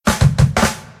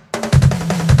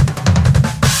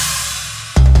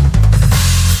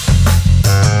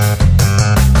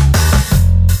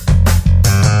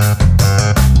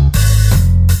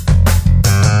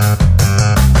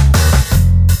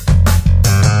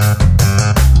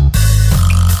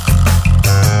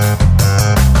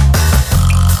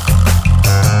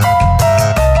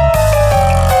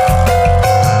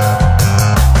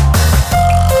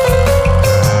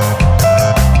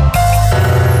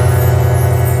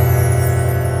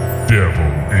devil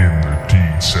in the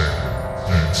detail.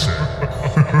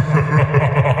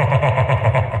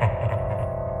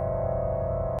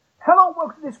 Hello,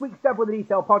 welcome to this week's Devil in the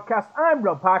Detail podcast. I'm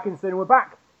Rob Parkinson and we're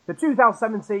back for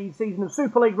 2017 season of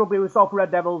Super League Rugby with Salford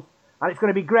Red Devils, and it's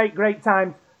going to be great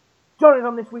times. Joining us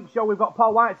on this week's show, we've got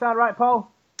Paul Whiteside, right, Paul?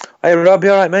 Hey Rob,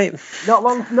 you alright, mate? Not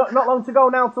long to go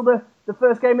now till the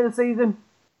first game of the season.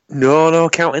 No,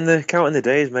 counting the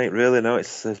days, mate. Really, no.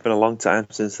 It's been a long time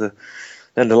since the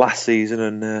end of last season,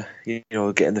 and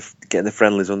getting the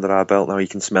friendlies under our belt now. You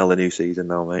can smell the new season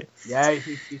now, mate. Yeah,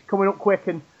 it's coming up quick,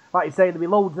 and like you say, there'll be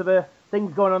loads of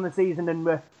things going on this season, and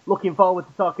we're looking forward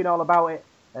to talking all about it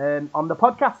on the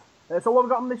podcast. So what have we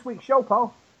got on this week's show,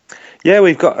 Paul? Yeah,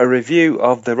 we've got a review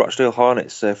of the Rochdale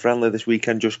Hornets friendly this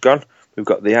weekend just gone. We've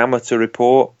got the amateur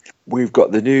report, we've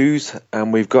got the news,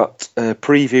 and we've got a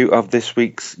preview of this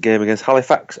week's game against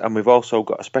Halifax, and we've also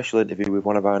got a special interview with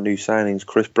one of our new signings,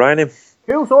 Chris Bryning.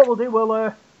 Cool, so what we'll do,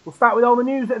 we'll start with all the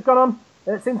news that's gone on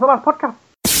since the last podcast.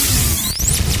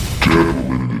 Devil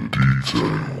in the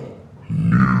detail.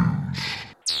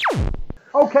 News.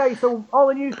 Okay, so all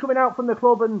the news coming out from the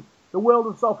club and the world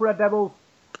of Salford Red Devils.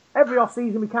 Every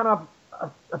off-season we can have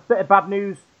a bit of bad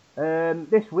news.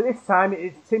 This time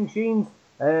it's Tim Sheens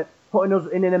putting us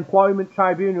in an employment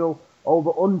tribunal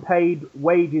over unpaid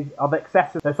wages of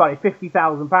excess of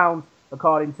 £50,000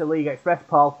 according to League Express,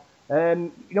 Paul. We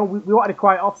wanted a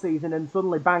quiet off-season and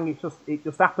suddenly bang, it just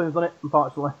happens, doesn't it,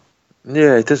 unfortunately?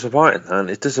 Yeah, it's disappointing, and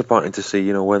it's disappointing to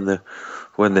see, when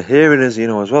the hearing is,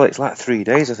 as well. It's like 3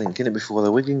 days, I think, isn't it, before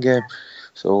the Wigan game.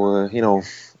 So,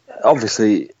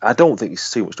 obviously, I don't think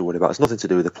it's too much to worry about. It's nothing to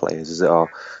do with the players, is it, or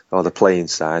the playing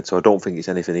side. So I don't think it's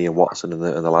anything Ian Watson and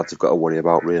the lads have got to worry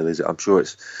about, really, is it? I'm sure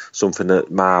it's something that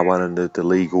Marwan and the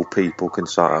legal people can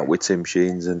sort out with Tim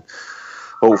Sheens, and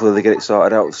hopefully they get it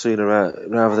sorted out sooner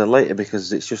rather than later,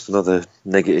 because it's just another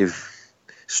negative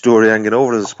story hanging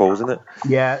over us, I suppose, isn't it?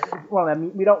 Yeah, well, I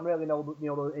mean, we don't really know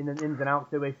the ins and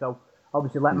outs, do we? So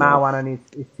obviously let Marwan and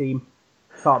his team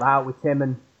sort that out with Tim,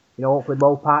 and hopefully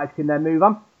both parties can then move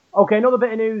on. Okay, another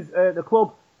bit of news. The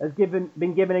club has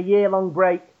been given a year-long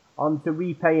break onto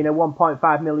repaying a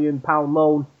 £1.5 million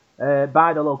loan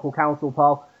by the local council,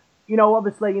 Paul.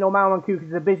 Obviously, Marwan Cook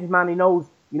is a businessman. He knows,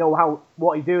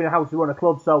 what he's doing and how to run a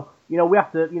club. So, we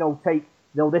have to, take,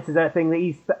 this is a thing that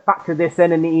he's factored this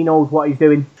in and he knows what he's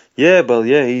doing. Yeah, well,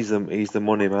 yeah, he's the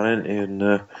money man, isn't he?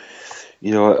 And,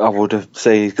 I would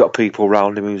say he's got people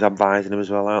around him who's advising him as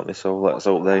well, aren't they? So let's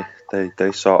hope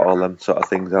they sort all them sort of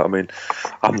things out. I mean,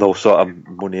 I'm no sort of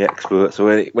money expert, so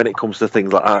when it comes to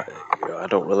things like that, I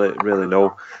don't really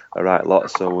know a right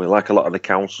lot. So like a lot of the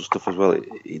council stuff as well,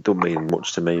 it doesn't mean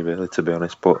much to me, really, to be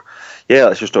honest. But yeah,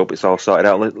 let's just hope it's all sorted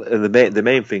out. And the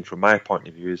main thing from my point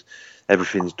of view is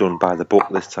everything's done by the book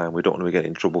this time. We don't want to get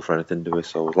in trouble for anything, do we?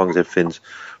 So as long as everything's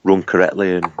run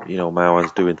correctly and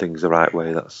Marwan's doing things the right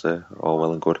way, that's all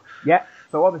well and good. Yeah.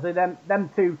 So obviously them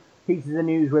two pieces of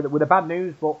news were the bad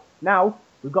news, but now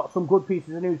we've got some good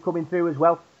pieces of news coming through as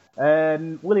well.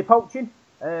 Willie Poaching,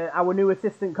 our new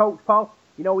assistant coach, Paul.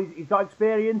 He's got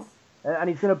experience and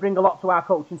he's going to bring a lot to our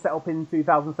coaching setup in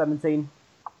 2017.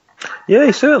 Yeah,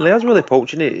 he certainly has, Willie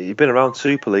Poaching. He's been around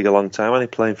Super League a long time, and he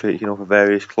playing for for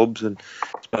various clubs, and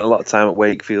spent a lot of time at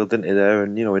Wakefield, didn't he? There,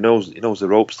 and he knows the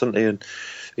ropes, doesn't he? And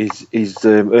he's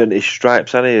earned his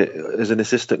stripes, hasn't he? As an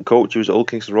assistant coach, he was at Hull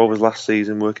Kingston Rovers last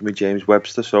season, working with James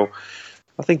Webster. So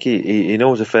I think he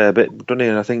knows a fair bit, doesn't he?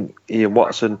 And I think Ian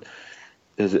Watson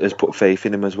has put faith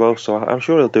in him as well. So I'm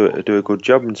sure he'll do a good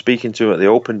job. And speaking to him at the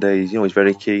open days, he's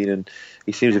very keen, and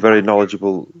he seems a very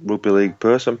knowledgeable rugby league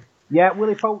person. Yeah,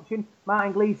 Willie Poaching,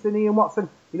 Martin Gleeson, Ian Watson,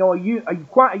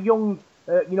 quite a young,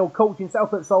 coaching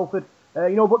self at Salford,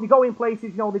 but they go in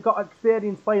places, they've got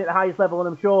experience playing at the highest level, and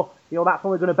I'm sure, that's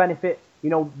only going to benefit,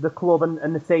 the club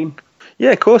and the team.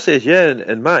 Yeah, of course it is, yeah,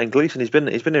 and Martin Gleeson, he's been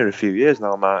here a few years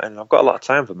now, Martin. I've got a lot of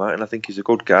time for Martin. I think he's a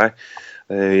good guy.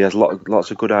 He has lots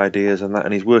of good ideas and that,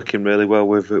 and he's working really well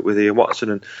with Ian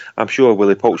Watson, and I'm sure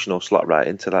Willie Poaching will slot right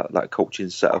into that coaching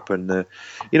setup. And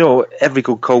every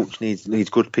good coach needs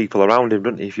good people around him,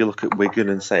 doesn't he? If you look at Wigan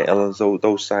and St Helens,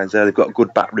 those sides there, they've got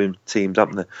good backroom teams,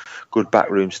 haven't they? Good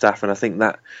backroom staff, and I think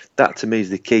that to me is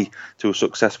the key to a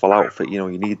successful outfit. You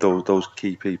need those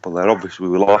key people there. Obviously,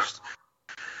 we lost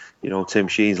Tim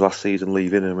Sheens last season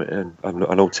leaving, and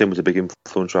I know Tim was a big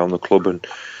influence around the club, and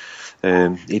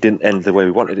he didn't end the way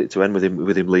we wanted it to end with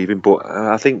him leaving. But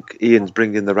I think Ian's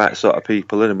bringing the right sort of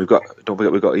people in, and don't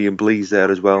forget we've got Ian Blease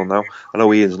there as well now. I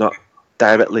know Ian's not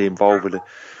directly involved with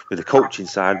the coaching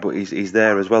side, but he's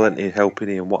there as well, and he's helping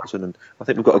Ian Watson. And I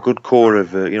think we've got a good core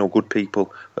of good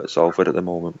people at Salford at the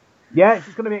moment. Yeah, it's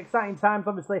going to be exciting times.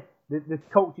 Obviously, the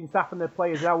coaching staff and the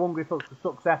players are hungry for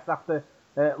success after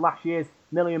last year's £1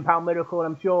 million miracle,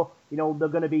 and I'm sure they're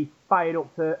going to be fired up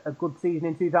for a good season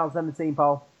in 2017,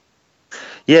 Paul.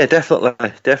 Yeah,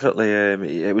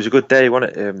 definitely. It was a good day,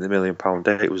 wasn't it? The £1 million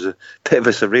day. It was a bit of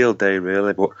a surreal day,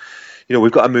 really. But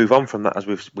we've got to move on from that, as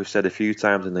we've said a few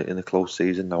times in the close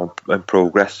season now, and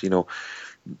progress.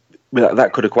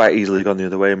 That could have quite easily gone the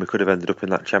other way, and we could have ended up in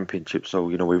that championship. So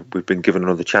we've been given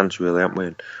another chance, really, haven't we?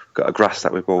 And we've got to grasp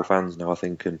that with both hands now, I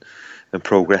think, and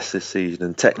progress this season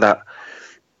and take that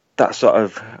sort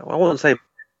of, I won't say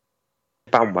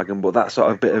bandwagon, but that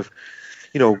sort of bit of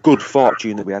good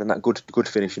fortune that we had and that good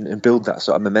finish, and build that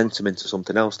sort of momentum into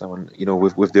something else now. And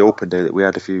with the Open Day that we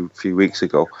had a few weeks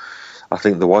ago, I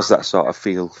think there was that sort of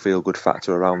feel good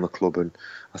factor around the club, and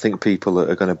I think people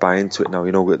are going to buy into it now.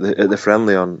 At the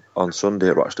friendly on Sunday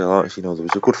at Rochdale Arch, there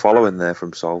was a good following there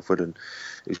from Salford, and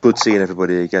it was good seeing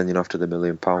everybody again. After the £1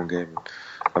 million game,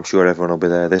 I'm sure everyone will be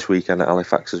there this weekend at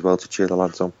Halifax as well to cheer the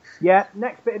lads on. Yeah.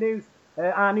 Next bit of news: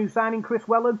 our new signing, Chris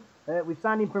Wellham. We've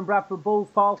signed him from Bradford Bulls,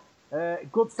 Paul.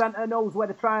 Good centre, knows where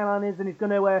the try line is, and he's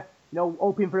going to,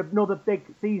 hoping for another big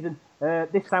season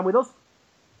this time with us.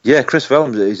 Yeah, Chris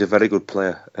Wellham is a very good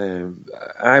player.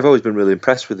 I've always been really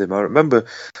impressed with him. I remember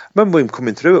him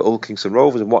coming through at Hull Kingston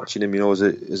Rovers and watching him, as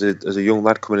a young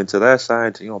lad coming into their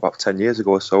side, about 10 years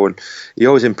ago or so, and he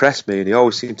always impressed me, and he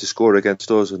always seemed to score against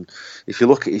us. And if you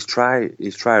look at his try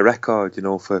record,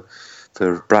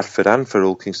 for Bradford and for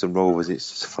Hull Kingston Rovers,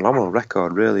 it's a phenomenal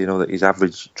record, really. That his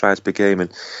average tries per game,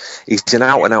 and he's an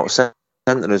out and out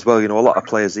centre as well. A lot of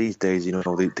players these days, they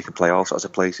can play all sorts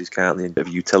of places, can't they? They're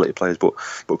utility players, but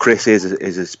Chris is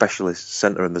a specialist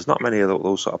centre, and there's not many of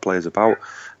those sort of players about.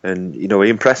 And he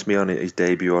impressed me on his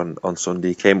debut on Sunday.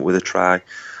 He came up with a try,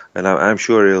 and I'm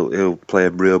sure he'll play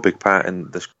a real big part in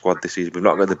the squad this season. We've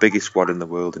not got the biggest squad in the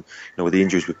world, and with the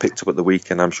injuries we picked up at the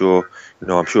weekend, I'm sure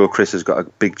Chris has got a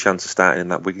big chance of starting in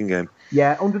that Wigan game.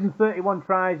 Yeah, 131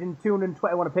 tries in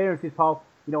 221 appearances, Paul.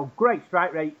 Great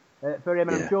strike rate for him,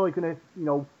 and yeah. I'm sure he's going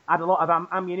to add a lot of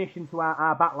ammunition to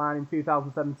our back line in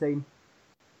 2017.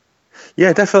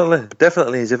 Yeah,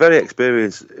 definitely. He's a very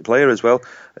experienced player as well,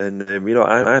 and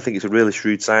I think it's a really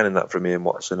shrewd signing that from Ian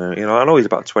Watson. I know he's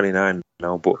about 29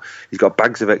 now, but he's got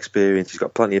bags of experience. He's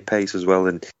got plenty of pace as well,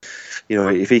 and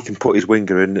if he can put his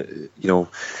winger in,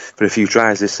 for a few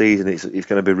tries this season, it's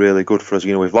going to be really good for us.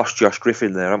 We've lost Josh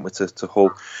Griffin there, haven't we, to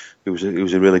Hull. He was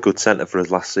a really good centre for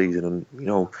us last season,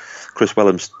 and Chris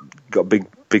Wellham's got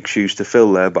big shoes to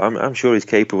fill there. But I'm sure he's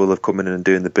capable of coming in and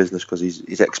doing the business because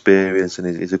he's experienced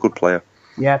and he's a good player.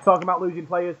 Yeah, talking about losing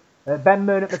players, Ben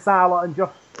Murn at Masala and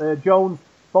Josh Jones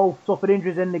both suffered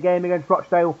injuries in the game against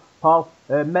Rochdale. Paul,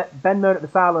 Ben Murn at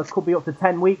Masala could be up to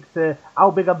 10 weeks. How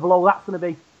big a blow that's going to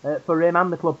be for him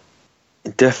and the club?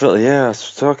 Definitely, yeah. I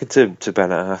was talking to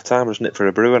Ben at half time. I was nipped for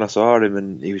a brew and I saw him,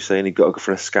 and he was saying he'd got to go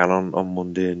for a scan on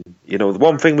Monday. And the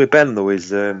one thing with Ben though is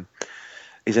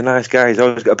he's a nice guy. He's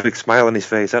always got a big smile on his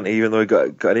face, hasn't he? Even though he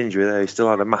got an injury there, he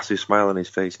still had a massive smile on his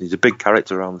face, and he's a big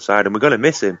character around the side. And we're going to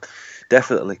miss him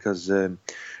definitely because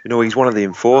he's one of the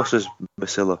enforcers,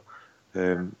 Basila.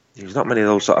 There's not many of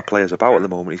those sort of players about at the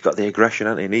moment. He's got the aggression,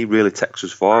 hasn't he? And he really takes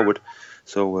us forward.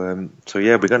 So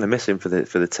yeah, we're going to miss him for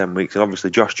the 10 weeks, and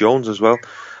obviously Josh Jones as well.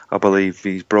 I believe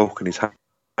he's broken his hand,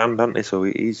 hasn't he? So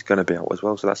he's going to be out as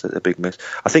well. So that's a big miss.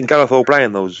 I think Gareth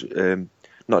O'Brien though's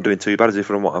not doing too bad, is he?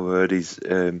 From what I've heard,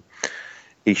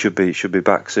 he should be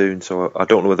back soon. So I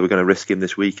don't know whether we're going to risk him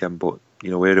this weekend, but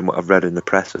hearing what I've read in the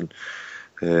press and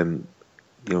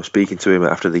speaking to him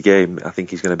after the game, I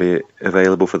think he's going to be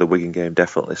available for the Wigan game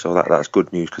definitely. So that's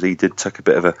good news because he did take a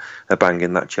bit of a bang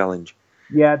in that challenge.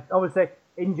 Yeah, obviously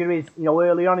injuries,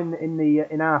 early on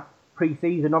in our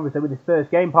pre-season, obviously with his first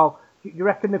game, Paul. Do you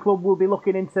reckon the club will be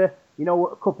looking into,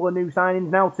 a couple of new signings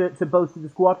now to bolster the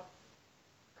squad?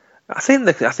 I think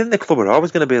the club are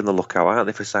always going to be on the lookout, aren't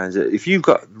they, for signs? If you've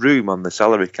got room on the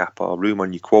salary cap or room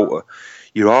on your quota,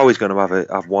 you're always going to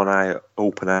have one eye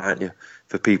open, aren't you,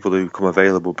 for people who come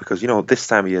available? Because this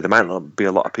time of year there might not be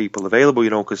a lot of people available,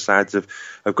 because sides have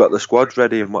got the squads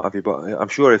ready and what have you. But I'm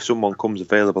sure if someone comes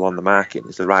available on the market and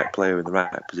is the right player in the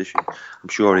right position, I'm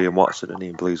sure Ian Watson and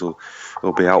Ian Blease will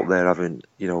be out there having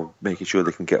making sure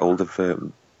they can get hold of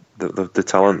the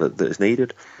talent that is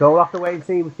needed. So we'll have to wait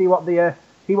and see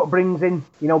what brings in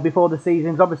before the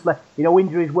seasons. Obviously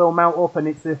injuries will mount up, and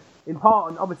it's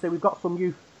important. Obviously we've got some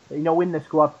youth in the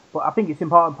squad, but I think it's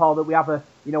important, Paul, that we have a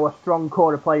strong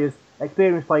core of players,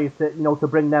 experienced players to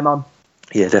bring them on.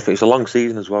 Yeah, definitely. It's a long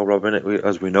season as well, Rob, isn't it?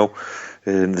 As we know,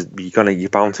 you're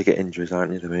bound to get injuries,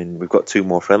 aren't you? I mean, we've got 2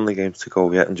 more friendly games to go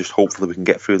yet, and just hopefully we can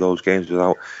get through those games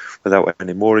without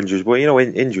any more injuries. But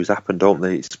injuries happen, don't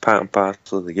they? It's part and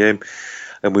parcel of the game,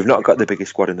 and we've not got the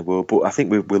biggest squad in the world, but I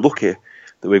think we're lucky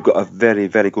that we've got a very,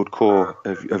 very good core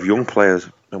of young players,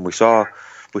 and we saw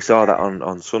that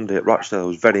on Sunday at Rochdale. I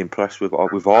was very impressed with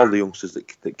all the youngsters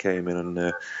that came in,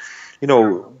 and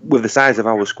with the size of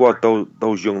our squad,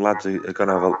 those young lads are going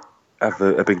to have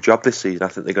a big job this season. I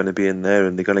think they're going to be in there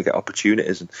and they're going to get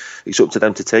opportunities, and it's up to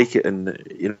them to take it.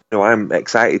 And I'm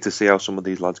excited to see how some of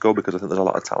these lads go, because I think there's a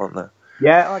lot of talent there.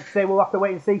 Yeah, like I say, we'll have to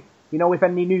wait and see. If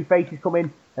any new faces come in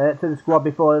to the squad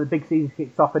before the big season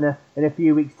kicks off in a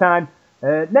few weeks' time.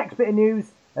 Next bit of news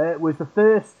was the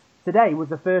first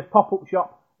pop-up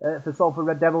shop for Salford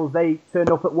Red Devils. They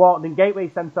turned up at Wharton and Gateway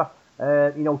Centre.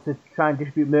 To try and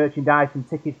distribute merchandise and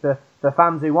tickets for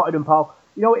fans who wanted them, Paul.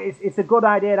 It's a good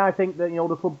idea, and I think that,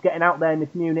 the club's getting out there in the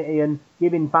community and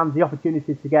giving fans the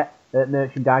opportunity to get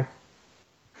merchandise.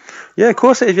 Yeah, of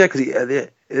course it is, yeah, because at the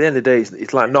end of the day,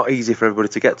 it's like not easy for everybody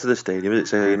to get to the stadium, is it?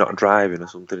 So you're not driving or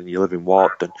something and you live in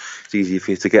Wharton, it's easier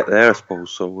for you to get there, I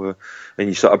suppose. So, and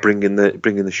you sort of bringing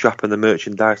the shop and the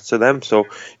merchandise to them. So,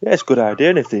 yeah, it's a good idea.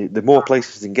 And if the more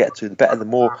places they can get to, the better, the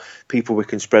more people we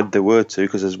can spread the word to.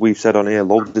 Because as we've said on here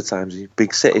loads of times, it's a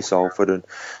big city, Salford, and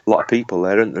a lot of people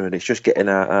there, isn't there? And it's just getting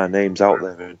our names out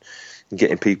there and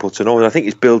getting people to know. And I think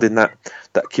it's building that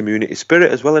community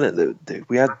spirit as well, isn't it?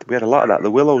 We had a lot of that,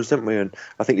 the Willows, didn't we? And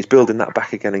I think it's building that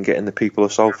back again and getting the people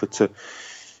of Salford to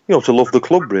love the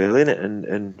club, really, innit?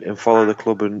 And follow the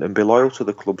club and be loyal to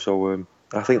the club. So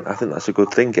I think that's a good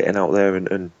thing, getting out there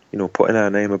and putting our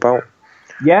name about.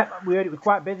 Yeah, we heard it was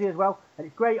quite busy as well, and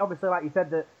it's great, obviously, like you said,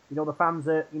 that the fans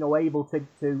are able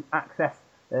to access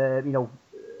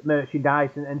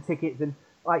merchandise and tickets, and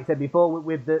like you said before,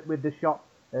 with the shop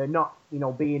not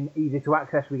being easy to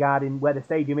access regarding where the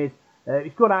stadium is.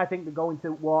 It's good, I think, that going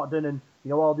to Wharton and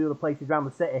all the other places around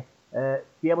the city,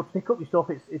 be able to pick up your stuff.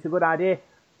 It's a good idea.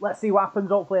 Let's see what happens.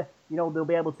 Hopefully, they'll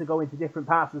be able to go into different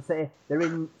parts of the city. They're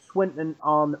in Swinton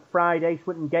on Friday,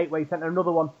 Swinton Gateway Centre.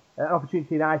 Another one, an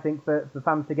opportunity, I think, for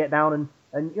fans to get down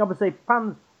and obviously if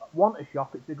fans want a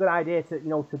shop. It's a good idea to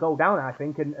to go down, I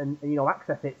think, and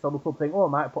access it. So the club think, I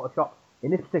might put a shop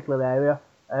in this particular area,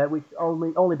 which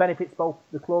only benefits both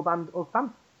the club and us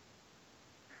fans.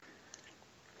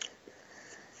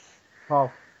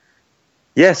 Paul.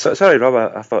 Yeah, sorry,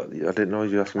 Rob. I thought I didn't know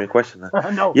you were asking me a question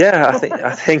there. No. Yeah, I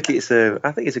think it's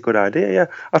a good idea. Yeah,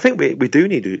 I think we do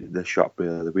need the shop.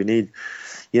 Really, we need.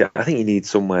 Yeah, I think you need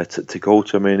somewhere to go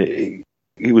to. I mean,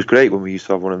 it was great when we used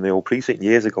to have one in the old precinct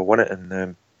years ago, wasn't it?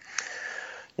 And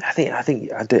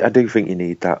I do think you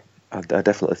need that. I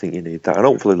definitely think you need that, and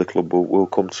hopefully the club will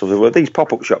come to something. Well, these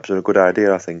pop-up shops are a good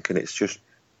idea, I think, and it's just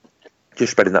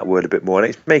spreading that word a bit more,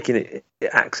 and it's making it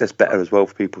access better as well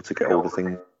for people to get all the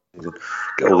things and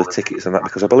get all the tickets and that,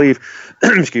 because I believe,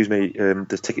 excuse me,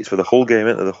 there's tickets for the whole game,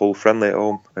 isn't there? The whole friendly at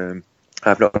home.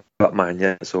 I've not got mine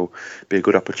yet, so it'd be a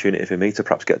good opportunity for me to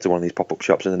perhaps get to one of these pop-up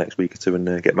shops in the next week or two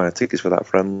and get my tickets for that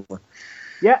friendly.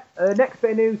 Yeah, next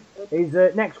bit of news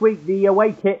is next week the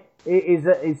away kit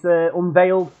is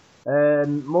unveiled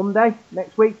Monday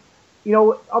next week.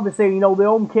 Obviously, the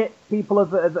home kit, people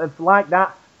have liked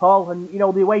that, Paul, and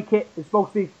the away kit is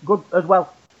supposed to be good as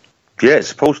well. Yeah, it's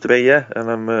supposed to be, yeah, and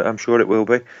I'm sure it will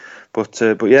be. But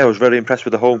yeah, I was very impressed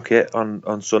with the home kit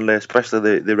on Sunday,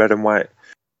 especially the red and white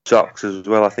socks as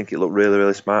well. I think it looked really,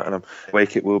 really smart, and away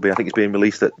kit will be. I think it's being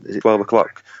released at 12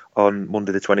 o'clock on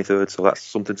Monday the 23rd, so that's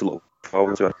something to look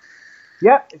forward to.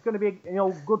 Yeah, it's going to be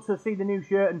good to see the new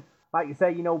shirt, and like you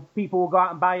say, people will go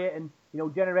out and buy it and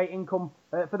generate income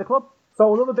for the club.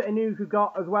 So another bit of news we've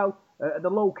got as well, the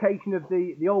location of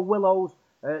the old Willows.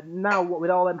 Now,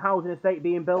 with all them housing estate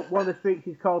being built, one of the streets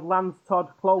is called Lance Todd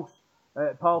Close.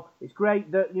 Paul, it's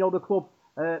great that the club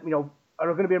are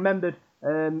going to be remembered.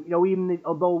 Even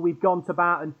although we've gone to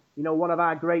Barton, one of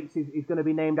our greats is going to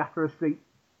be named after a street.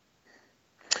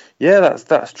 Yeah,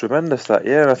 that's tremendous. That,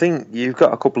 yeah, I think you've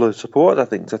got a couple of supporters, I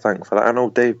think, to thank for that. I know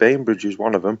Dave Bainbridge is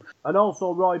one of them, and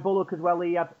also Roy Bullock as well.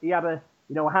 He had a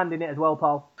hand in it as well,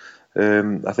 Paul.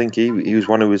 I think he was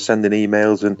one who was sending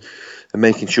emails and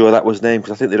making sure that was named,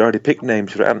 because I think they'd already picked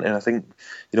names for it, and I think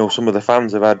some of the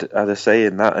fans have had a say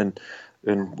in that, and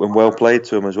well played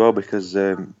to him as well, because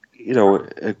a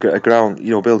ground,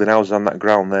 building houses on that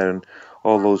ground there and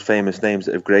all those famous names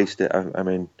that have graced it. I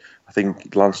mean, I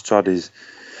think Lance Todd is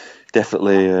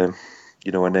definitely a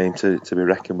name to be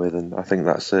reckoned with, and I think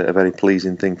that's a very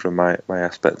pleasing thing from my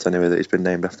aspect anyway, that it's been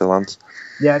named after Lance.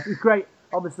 Yeah, it's great.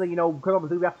 Obviously, because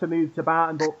we have to move to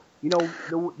Barton, but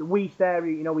the West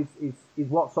area, is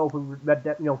what Salford Red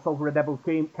Devils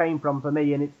came from for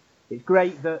me, and it's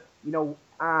great that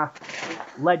our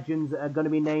legends are going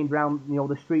to be named around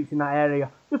the streets in that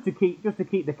area, just to keep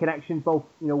the connections both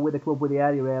with the club, with the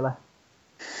area, really.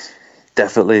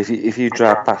 Definitely, if you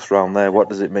drive past around there, what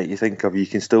does it make you think of? You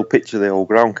can still picture the old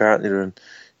ground, can't you? And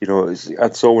it's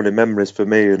had so many memories for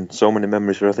me, and so many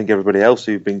memories for I think everybody else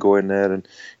who've been going there, and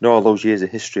all those years of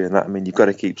history and that. I mean, you've got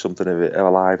to keep something of it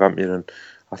alive, haven't you? And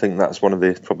I think that's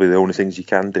probably the only things you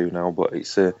can do now. But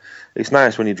it's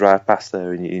nice when you drive past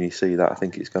there and you see that. I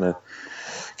think it's going to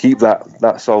keep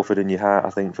that Salford in your heart, I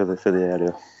think, for the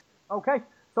area. Okay,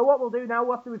 so what we'll do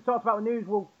now, after we've talked about the news,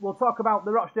 we'll talk about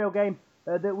the Rochdale game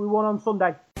that we won on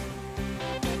Sunday.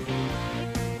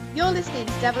 You're listening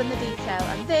to Devil in the Detail,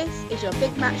 and this is your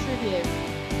big match review.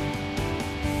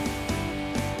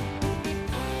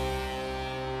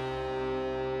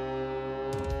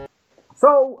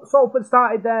 So, Salford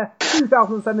started their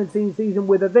 2017 season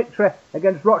with a victory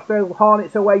against Rochdale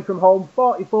Hornets away from home,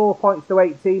 44 points to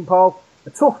 18, Paul. A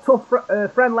tough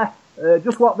friendly,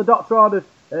 just what the doctor ordered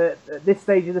at this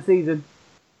stage of the season.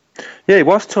 Yeah, it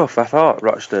was tough. I thought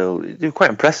Rochdale, they were quite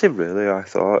impressive, really, I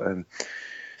thought.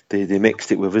 They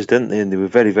mixed it with us, didn't they? And they were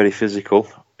very, very physical.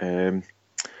 And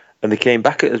they came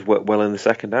back at us well in the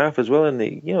second half as well. And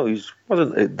it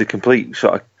wasn't the complete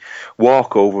sort of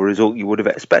walkover result you would have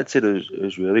expected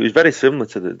as really. It was very similar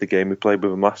to the game we played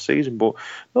with them last season. But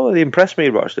no, they impressed me,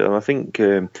 Rochdale. And I think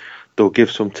they'll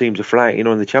give some teams a fright,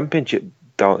 in the Championship,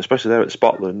 down, especially there at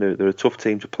Spotland. They're a tough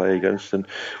team to play against. And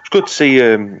it's good to see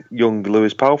young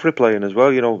Lewis Palfrey playing as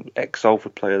well.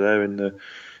 Ex-Salford player there in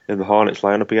the Hornets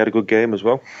lineup. He had a good game as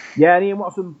well. Yeah, and Ian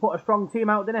Watson put a strong team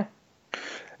out, didn't he?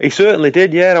 He certainly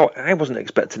did, yeah. No, I wasn't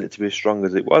expecting it to be as strong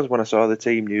as it was when I saw the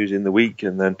team news in the week,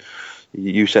 and then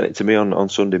you sent it to me on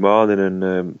Sunday morning,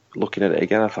 and looking at it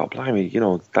again, I thought, blimey,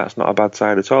 that's not a bad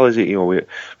side at all, is it? We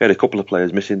had a couple of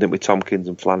players missing, didn't we? Tompkins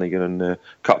and Flanagan and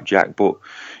Copjack, but,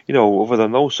 other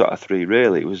than those sort of three,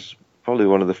 really, it was probably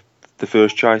one of the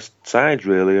first choice sides,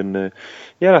 really, and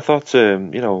I thought,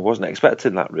 wasn't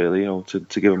expecting that, really, to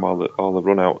give them all the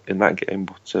run out in that game,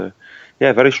 but,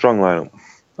 very strong lineup.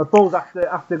 I suppose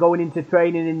after going into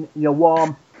training in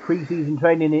warm pre-season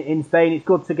training in Spain, it's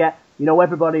good to get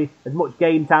everybody as much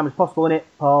game time as possible in it,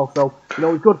 Paul. So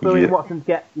it's good for Ian Watson to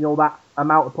get that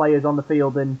amount of players on the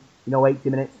field in 80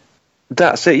 minutes.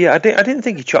 That's it. Yeah, I didn't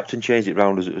think he chopped and changed it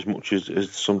round as much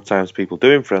as sometimes people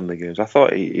do in friendly games. I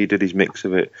thought he did his mix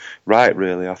of it right,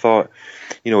 really. I thought,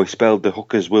 he spelled the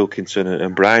hookers Wilkinson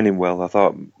and Brining well. I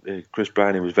thought Chris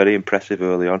Brining was very impressive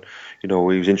early on. He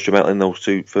was instrumental in those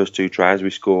first two tries we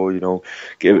scored.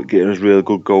 Getting us real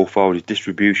good goal forward. His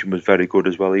distribution was very good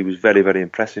as well. He was very, very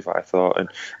impressive, I thought. And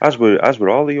as were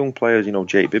all the young players.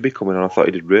 Jake Bibby coming on, I thought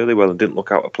he did really well and didn't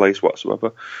look out of place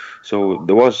whatsoever. So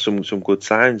there was some good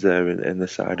signs there in the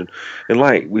side. And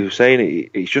like we were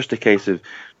saying, it's just a case of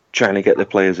trying to get the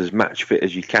players as match fit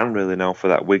as you can, really, now for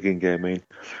that Wigan game. I mean,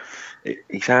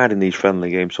 it's hard in these friendly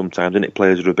games sometimes, and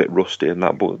players are a bit rusty and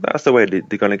that, but that's the way they're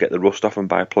going to get the rust off them,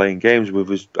 by playing games.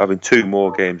 With us having two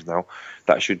more games now,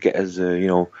 that should get us,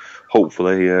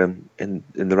 hopefully in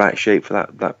the right shape for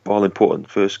that all important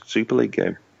first Super League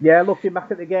game. Yeah, looking back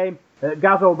at the game,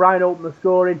 Gaz O'Brien opened the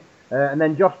scoring, and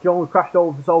then Josh Jones crashed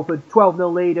over for Salford,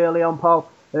 12-0 lead early on, Paul.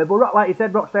 But like you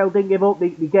said, Rochdale didn't give up. They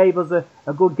gave us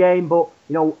a good game, but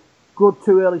good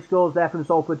two early scores there from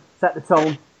Salford set the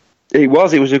tone. It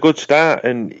was a good start,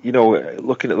 and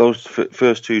looking at those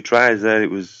first two tries there,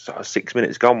 it was sort of 6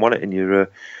 minutes gone, wasn't it? And you're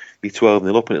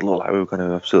 12-0 up, and it looked like we were going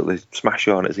to absolutely smash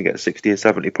Hornets and get 60 or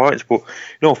 70 points. But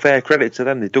fair credit to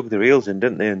them, they dug their heels in,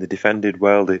 didn't they? And they defended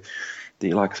well. They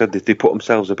like I said, they put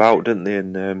themselves about, didn't they?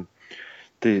 And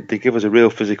they give us a real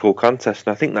physical contest,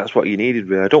 and I think that's what you needed,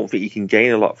 really. I don't think you can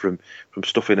gain a lot from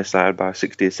stuffing a side by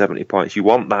 60 or 70 points. You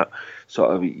want that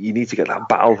sort of, you need to get that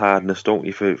battle hardness, don't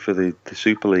you, for the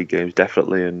Super League games,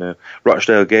 definitely. And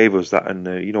Rochdale gave us that,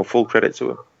 and full credit to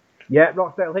them. Yeah,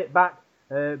 Rochdale hit back.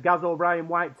 Gaz O'Brien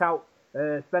wiped out.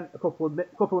 Spent a couple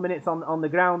of minutes on the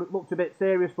ground. It looked a bit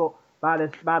serious, but by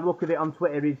the look of it on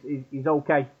Twitter, he's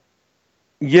okay.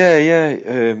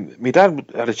 Yeah. My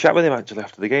dad had a chat with him actually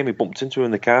after the game. He bumped into him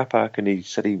in the car park, and he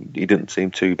said he didn't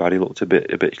seem too bad. He looked a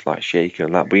bit like shaky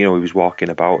and that, but he was walking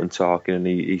about and talking, and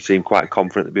he seemed quite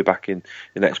confident to be back in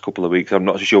the next couple of weeks. I'm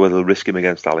not so sure whether they'll risk him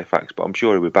against Halifax, but I'm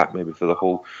sure he'll be back maybe for the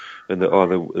whole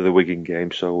the Wigan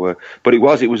game. So, but it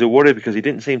was a worry because he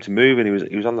didn't seem to move, and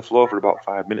he was on the floor for about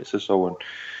 5 minutes or so, and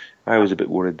I was a bit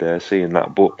worried there seeing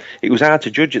that, but it was hard to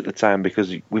judge at the time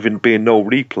because with it being no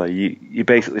replay, you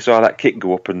basically saw that kick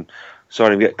go up and saw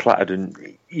him get clattered,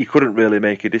 and you couldn't really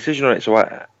make a decision on it. So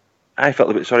I I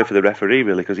felt a bit sorry for the referee,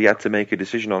 really, because he had to make a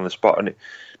decision on the spot, and it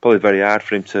probably very hard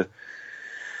for him to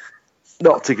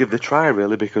not to give the try,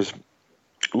 really, because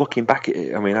looking back at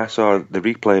it, I mean, I saw the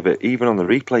replay of it. Even on the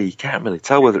replay, you can't really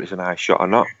tell whether it's a nice shot or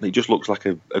not. It just looks like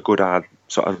a good hard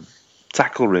sort of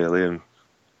tackle, really. And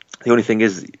the only thing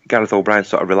is, Gareth O'Brien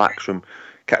sort of relaxed from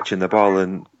catching the ball,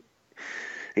 and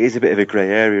it is a bit of a grey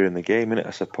area in the game, isn't it?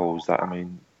 I suppose that. I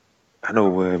mean, I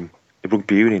know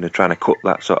Rugby Union are trying to cut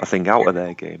that sort of thing out of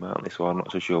their game, aren't they? So I'm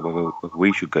not so sure whether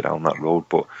we should go down that road,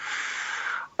 but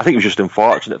I think it was just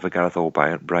unfortunate for Gareth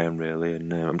O'Brien, really,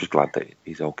 and I'm just glad that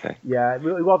he's okay. Yeah, it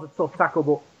was a tough tackle,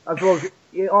 but I suppose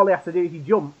all he has to do is he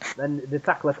jump, then the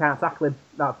tackler can't tackle him.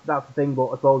 That's the thing, but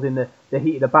I suppose in the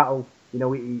heat of the battle, you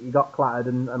know, he got clattered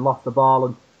and lost the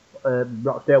ball, and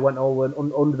Rochdale went over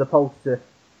and under the post to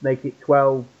make it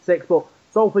 12-6. But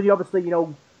Salford, obviously, you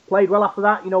know, played well after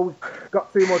that. You know,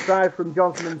 got 2 more tries from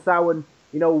Johnson and Sow, and,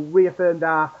 you know, reaffirmed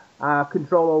our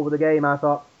control over the game, I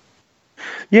thought.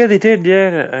 Yeah, they did,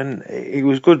 yeah, and it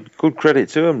was good credit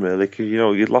to them, really, because, you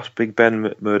know, you'd lost Big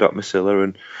Ben,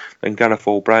 Murdoch-Masila, and Gareth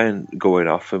O'Brien going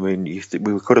off. I mean,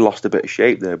 we could have lost a bit of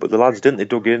shape there, but the lads didn't.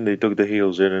 They dug their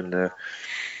heels in, and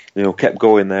you know, kept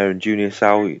going there. And Junior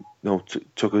Sow, you know,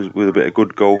 took us with a bit of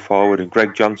good go forward, and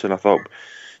Greg Johnson, I thought,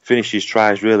 finished his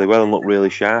tries really well and looked really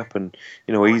sharp. And,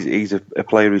 you know, he's a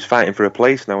player who's fighting for a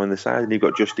place now in the side, and you've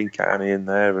got Justin Carney in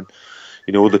there, and,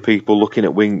 you know, other people looking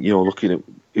at wing, you know, looking at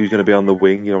who's going to be on the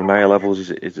wing. You know, Niall Evans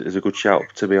is a good shout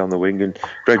to be on the wing, and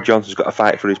Greg Johnson's got to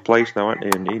fight for his place now, hasn't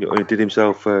he? And, you know, he did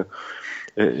himself a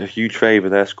huge favour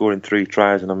there, scoring 3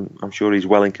 tries, and I'm sure he's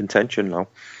well in contention now.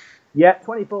 Yeah,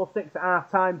 24-6 at half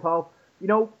time, Paul. You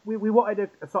know, we wanted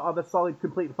a sort of a solid,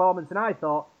 complete performance, and I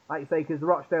thought, like you say, because the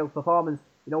Rochdale's performance,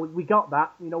 you know, we got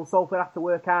that. You know, Salford had to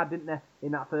work hard, didn't they,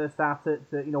 in that first half to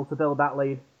you know, to build that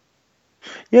lead.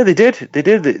 Yeah, they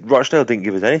did. Rochdale didn't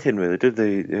give us anything, really, did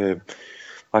they?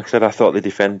 Like I said, I thought they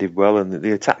defended well and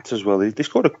they attacked as well. They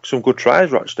scored some good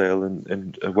tries, Rochdale,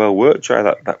 and a well-worked try.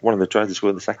 That one of the tries they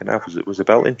scored in the second half was a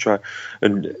belting try.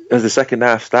 And as the second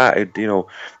half started, you know,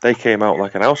 they came out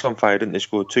like an house on fire, didn't they?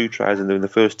 Scored 2 tries in the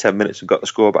first 10 minutes and got the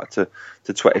score back to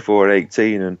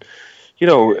 24-18. And, you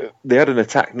know, they had an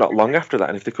attack not long after that.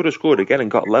 And if they could have scored again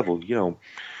and got level, you know,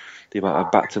 they might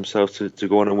have backed themselves to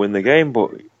go on and win the game.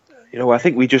 But, you know, I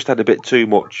think we just had a bit too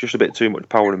much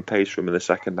power and pace from in the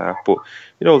second half. But,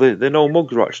 you know, they're no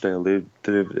mugs, Rochdale.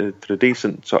 They're a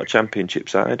decent sort of championship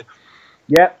side.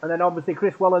 Yeah, and then obviously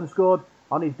Chris Wellen scored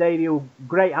on his debut.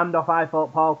 Great handoff, I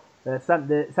thought, Paul. Sent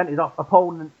his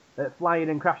opponent flying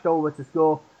and crashed over to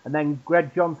score. And then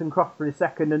Greg Johnson crossed for his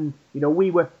second. And, you know,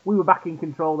 we were back in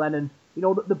control then. And, you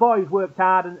know, the boys worked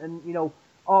hard and you know,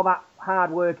 all that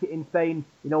hard work in Spain,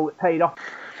 you know, it paid off.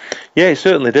 Yeah, it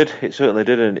certainly did.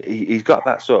 And he's got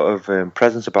that sort of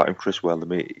presence about him, Chris Well. I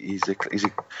mean, he's got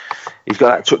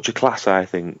that touch of class, I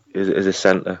think, as a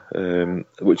centre,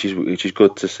 which is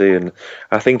good to see. And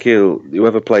I think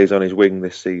whoever plays on his wing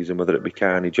this season, whether it be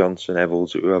Carney, Johnson,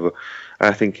 Evans, whoever,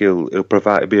 I think he'll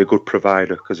be a good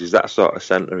provider because he's that sort of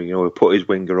centre. You know, he'll put his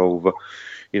winger over.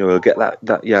 You know, he'll get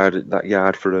that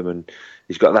yard for him, and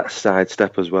he's got that side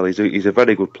step as well. He's a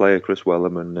very good player, Chris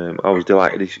Wellham, and I was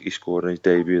delighted he scored on his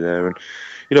debut there. And,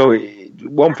 you know,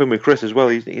 one thing with Chris as well,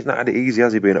 he's not had it easy,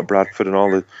 has he, been at Bradford and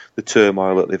all the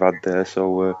turmoil that they've had there.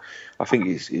 So I think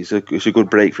it's a good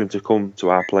break for him to come to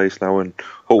our place now and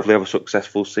hopefully have a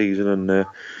successful season, and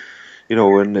you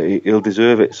know, and he'll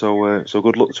deserve it. So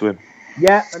good luck to him.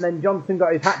 Yeah, and then Johnson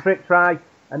got his hat-trick try,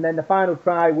 and then the final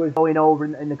try was going over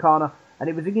in the corner. And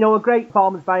it was, you know, a great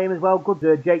performance by him as well.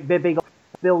 Good Jake Bibby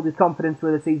build his confidence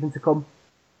for the season to come.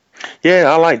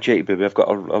 Yeah, I like Jake Bibby. I've got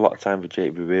a lot of time for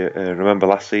Jake Bibby. I remember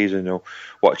last season, you know,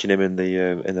 watching him in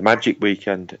the Magic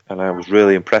weekend, and I was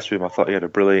really impressed with him. I thought he had a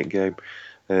brilliant game,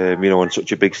 you know, on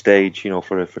such a big stage, you know,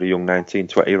 for a young 19,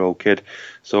 20-year-old kid.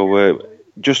 So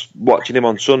just watching him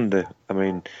on Sunday, I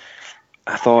mean,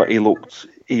 I thought he looked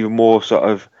even more sort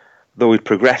of, though he'd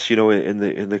progressed, you know,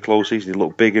 in the close season, he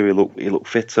looked bigger, he looked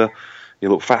fitter, he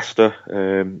looked faster.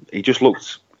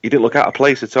 He didn't look out of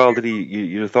place at all, did he?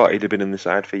 You'd have thought he'd have been in the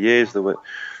side for years, the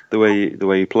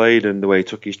way he played and the way he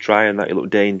took his try, and that he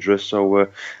looked dangerous. So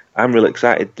I'm really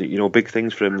excited. You know, big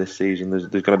things for him this season. There's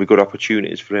going to be good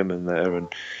opportunities for him in there, and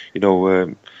you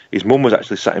know, his mum was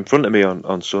actually sat in front of me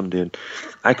on Sunday, and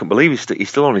I couldn't believe he's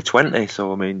still only 20.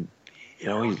 So I mean, you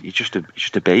know, he's just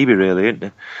a baby, really, isn't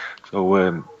he?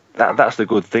 So that's the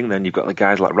good thing. Then you've got the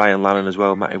guys like Ryan Lannon as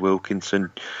well, Matty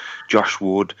Wilkinson, Josh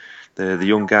Wood. The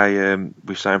young guy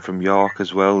we signed from York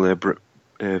as well,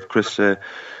 Chris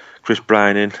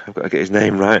Bryning, I've got to get his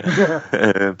name right,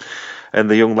 and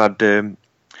the young lad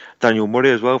Daniel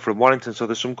Murray as well from Warrington. So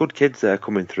there's some good kids there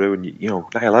coming through. And you know,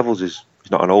 Niall Levels he's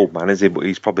not an old man, is he? But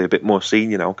he's probably a bit more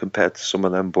senior now compared to some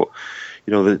of them. But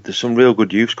you know, there's some real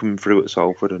good youths coming through at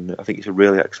Salford, and I think it's a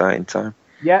really exciting time.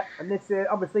 Yeah, and this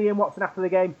obviously Ian Watson after the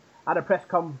game had a press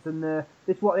conference, and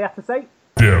this is what they had to say.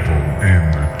 Devil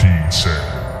in the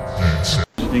detail.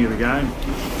 Think of the game.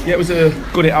 Yeah, it was a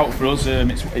good hit out for us.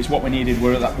 It's what we needed. We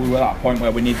were at that point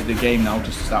where we needed the game now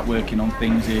just to start working on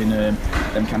things in them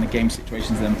kind of game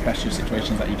situations, them pressure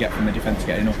situations that you get from the defence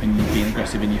getting up and being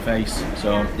aggressive in your face.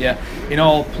 So yeah, in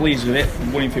all, pleased with it.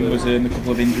 One thing was the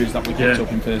couple of injuries that we picked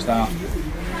up in first half.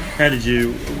 How did you,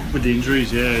 with the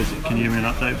injuries, can you give me an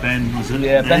update, Ben? Was it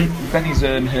Benny's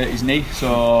hurt his knee,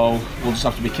 so we'll just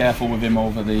have to be careful with him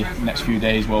over the next few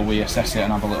days while we assess it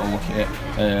and have a little look at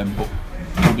it. But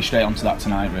we'll be straight onto that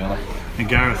tonight, really. And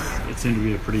Gareth, it seemed to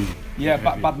be a pretty... Yeah,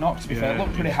 bad knock, to be fair. It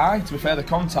looked pretty high, to be fair, the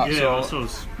contact. Yeah,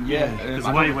 because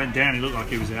the way he went down, he looked like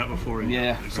he was out before he...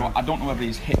 Yeah, so I don't know whether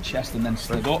he's hit chest and then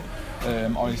slid up,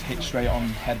 or he's hit straight on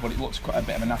head, but it looks quite a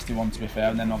bit of a nasty one, to be fair.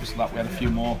 And then obviously we had a few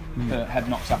more head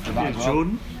knocks after that as well.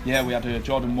 Jordan? Yeah, we had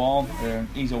Jordan Wall.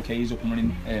 He's okay, he's up and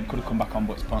running. Could have come back on,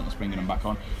 but it's pointless bringing him back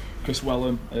on. Chris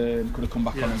Wellham could have come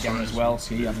back on again as well,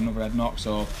 so he had another head knock.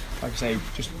 So, like I say,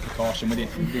 just precaution. We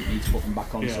didn't need to put them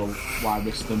back on, so why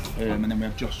risk them? And then we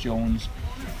have Josh Jones,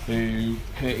 who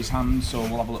hurt his hand, so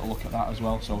we'll have a little look at that as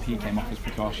well. So he came off as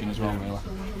precaution as well, really.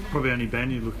 Probably only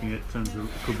Ben you're looking at in terms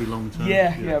of could be long term.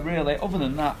 Yeah, really. Other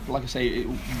than that, like I say, it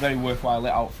was very worthwhile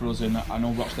lit out for us, and I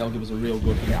know Rochdale gave us a real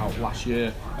good hit out last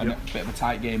year, and a bit of a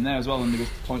tight game there as well. And there was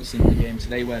points in the game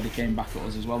today where they came back at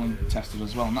us as well and tested us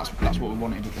as well, and that's what we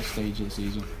wanted at this stage of the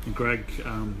season. And Greg,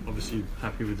 obviously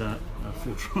happy with that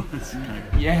 4 tries.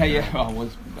 Yeah. Well,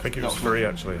 I think it was 3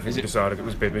 actually. I think we decided it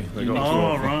was Bibby. They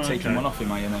got right. Taking one off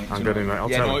him, are you, mate? I'm good in, mate. I'll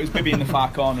tell him. It was Bibby in the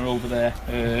far corner over there.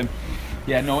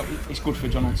 It's good for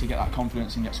John to get that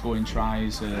confidence and get scoring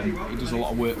tries. He does a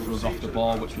lot of work for us off the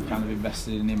ball, which we've kind of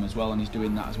invested in him as well, and he's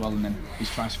doing that as well. And then his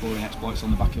try scoring exploits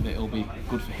on the back of it, it'll be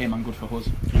good for him and good for us.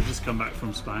 You've just come back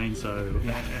from Spain, so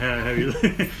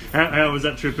how was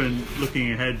that trip? And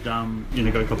looking ahead, got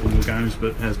a couple more games,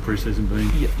 but how's pre-season been?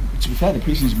 Yeah, to be fair, the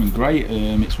pre-season's been great.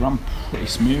 It's run pretty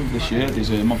smooth this year.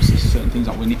 There's obviously certain things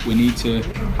that we need to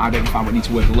identify. We need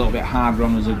to work a little bit harder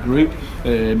on as a group.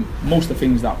 Most of the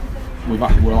things that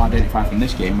we'll identify from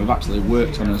this game we've actually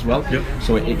worked on as well.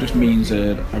 So it just means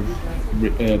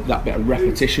that bit of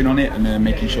repetition on it, and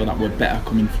making sure that we're better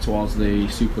coming towards the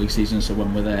Super League season, so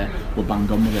when we're there we're bang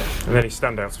on with it. And any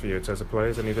standouts for you in terms of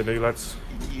players? Any of the new lads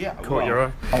caught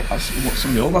your eye?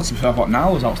 Some of the old lads, I thought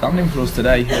Niall was outstanding for us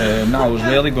today. Niall was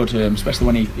really good, especially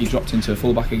when he dropped into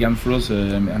fullback again for us.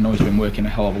 I know he's been working a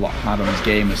hell of a lot hard on his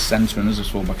game as centre and as a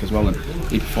fullback as well, and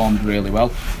he performed really well.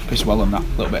 Chris Wellham, that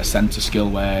little bit of centre skill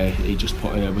where he just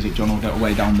put was it John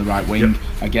O'Day down the right wing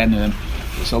again.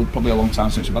 It's probably a long time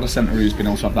since we've had a centre who's been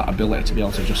able to have that ability to be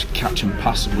able to just catch and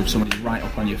pass with somebody right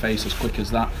up on your face as quick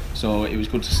as that. So it was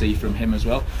good to see from him as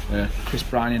well. Chris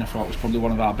Bryan, I thought, was probably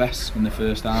one of our best in the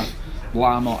first half.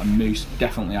 Lamont and Moose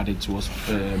definitely added to us.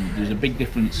 There's a big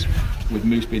difference with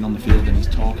Moose being on the field and his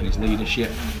talk and his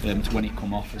leadership to when he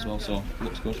come off as well, so it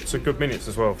looks good. So good minutes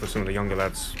as well for some of the younger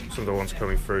lads, some of the ones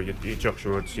coming through, your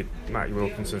Joshua Woods, your Matty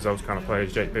Wilkinsons, those kind of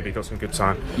players. Jake Bibby got some good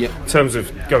time. Yep. In terms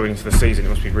of going into the season, it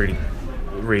must be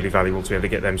really valuable to be able to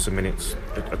get them some minutes,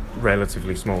 a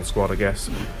relatively small squad, I guess.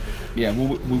 Yeah,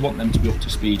 we want them to be up to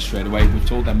speed straight away. We've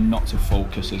told them not to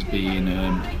focus as being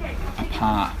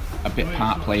a bit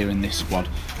part player in this squad.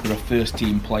 They're a first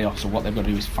team playoff, so what they've got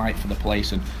to do is fight for the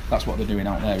place, and that's what they're doing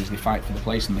out there, is they fight for the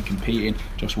place and they're competing.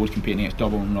 Josh Wood competing against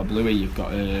Dobble and Rob Louis. You've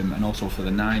got and also for the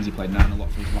nines, he played 9 a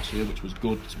lot for us last year, which was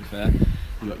good, to be fair.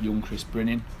 You've got young Chris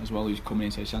Brinning as well, who's coming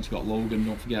into his sense. You've got Logan,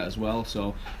 don't forget, as well.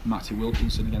 So Matty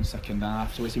Wilkinson again second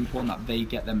half. So it's important that they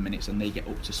get them minutes and they get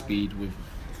up to speed with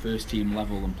first team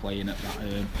level and playing at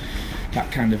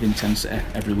that kind of intensity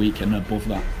every week and above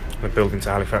that. We're building to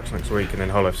Halifax next week and then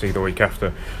Hull FC the week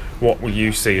after. What will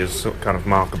you see as sort of kind of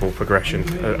markable progression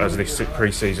as this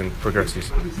pre-season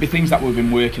progresses? The things that we've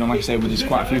been working on, like I say, there's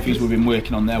quite a few things we've been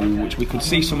working on there, which we could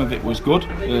see some of it was good.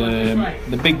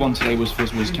 The big one today was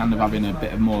kind of having a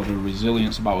bit of more of a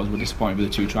resilience about us. We're disappointed with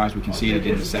the 2 tries we conceded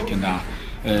in the second half.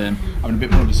 Having a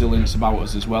bit more resilience about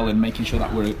us as well, and making sure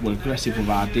that we're aggressive with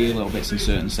our D little bits in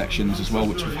certain sections as well,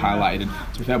 which we've highlighted. And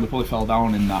to be fair, we probably fell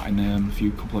down in that in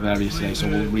a couple of areas today, so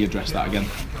we'll readdress that again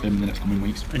in the next coming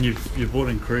weeks. And you've brought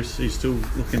in Chris. He's still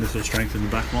looking to sort of strengthen the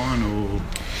back line, or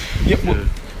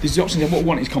there's the options. What we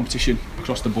want is competition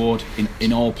across the board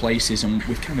in all places, and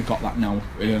we've kind of got that now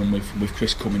with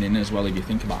Chris coming in as well. If you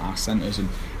think about our centres, and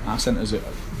our centres are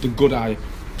the good eye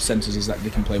centres is that they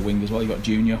can play wing as well. You've got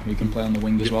Junior who can play on the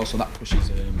wing as well, so that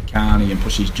pushes Carney and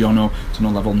pushes Jono to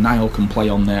another level. Niall can play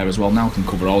on there as well. Niall can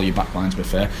cover all your back lines, to be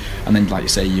fair. And then, like you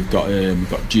say, you've got we've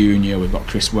got Junior, we've got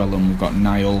Chris Wellham, we've got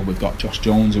Niall, we've got Josh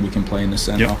Jones who we can play in the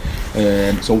centre.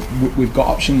 So we've got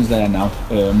options there now,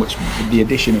 which the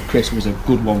addition of Chris was a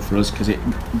good one for us because it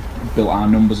built our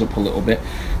numbers up a little bit.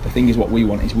 The thing is, what we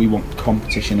want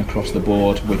competition across the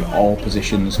board with all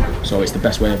positions, so it's the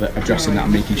best way of addressing that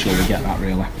and making sure we get that,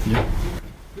 really.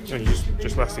 And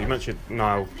just lastly, you mentioned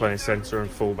Niall playing centre and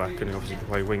full back, and he obviously can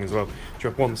play wing as well. Do you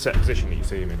have one set position that you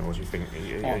see him in, or do you think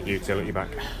a utility back?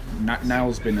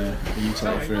 Niall's been a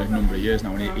utility for a number of years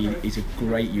now, and he's a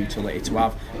great utility to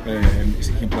have.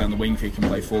 He can play on the wing, he can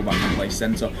play full back, he can play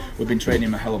centre. We've been training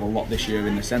him a hell of a lot this year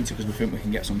in the centre because we think we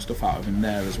can get some stuff out of him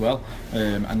there as well.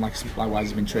 And likewise,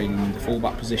 he's been training in the full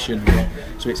back position.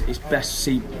 So it's best to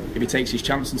see if he takes his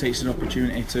chance and takes an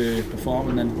opportunity to perform,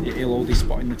 and then he'll hold his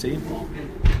spot in the team.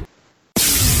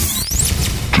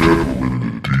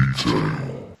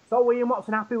 So were Ian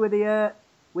Watson happy with the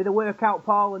workout,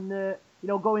 Paul, and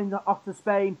going off to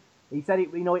Spain? He said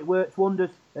it worked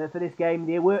wonders for this game.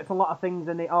 He worked a lot of things,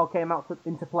 and it all came out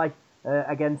into play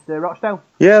against Rochdale.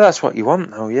 Yeah, that's what you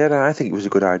want now. Yeah, I think it was a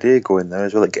good idea going there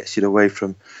as well. It gets you away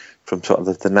from sort of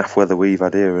the naff weather we've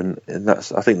had here, and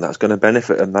I think that's going to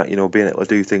benefit. And that being able to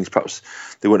do things perhaps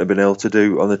they wouldn't have been able to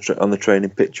do on the training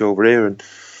pitch over here. And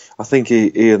I think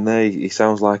Ian there, he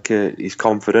sounds like he's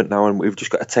confident now, and we've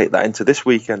just got to take that into this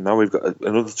weekend now. We've got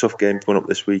another tough game coming up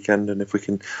this weekend, and if we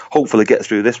can hopefully get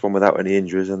through this one without any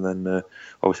injuries, and then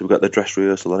obviously we've got the dress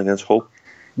rehearsal on against Hull.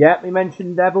 Yeah, we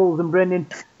mentioned Evells and Brennan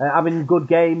having good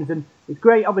games, and it's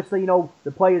great, obviously,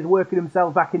 the players working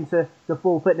themselves back into the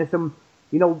full fitness, and,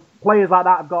 players like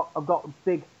that have got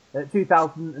big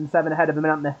 2007 ahead of them,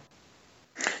 haven't they?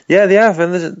 Yeah, they have,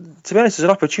 and to be honest, there's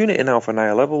an opportunity now for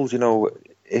Niall Evells.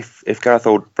 If Gareth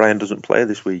O'Brien doesn't play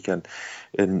this weekend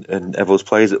and Evells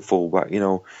plays at fullback,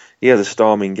 he has a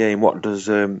storming game. What does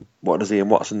Ian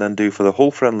Watson then do for the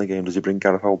Hull friendly game? Does he bring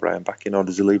Gareth O'Brien back in, or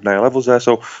does he leave Niall Evells there?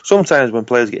 So sometimes when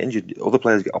players get injured, other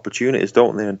players get opportunities,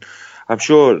 don't they? And I'm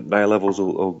sure Niall Evells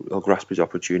will grasp his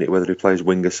opportunity, whether he plays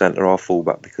winger, centre or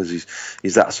fullback, because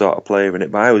he's that sort of player in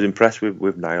it. But I was impressed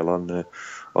with Niall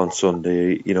on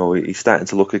Sunday. He's starting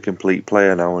to look a complete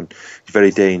player now, and he's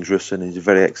very dangerous, and he's a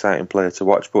very exciting player to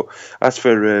watch. But as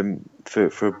for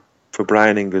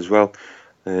Brianing as well,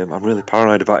 I'm really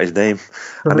paranoid about his name.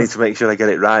 I need to make sure I get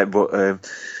it right.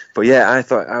 But yeah, I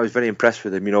thought I was very impressed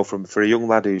with him. For a young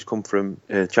lad who's come from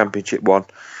Championship 1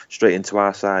 straight into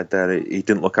our side there, he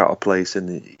didn't look out of place,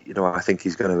 and I think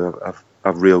he's going to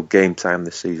have real game time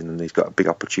this season, and he's got a big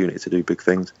opportunity to do big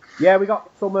things. Yeah, we got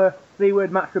some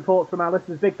 3-word match reports from our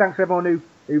listeners. Big thanks to everyone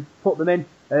who put them in.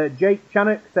 Jake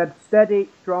Channock said steady,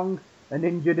 strong and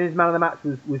injured. His man of the match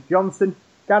was Johnson.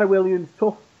 Gary Williams,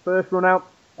 tough first run out,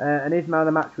 and his man of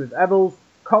the match was Evells.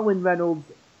 Colin Reynolds,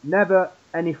 never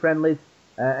any friendlies,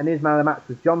 and his man of the match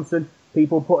was Johnson.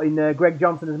 People putting Greg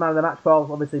Johnson as man of the match, Paul,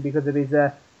 obviously because of his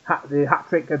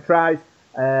hat-trick of tries,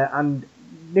 and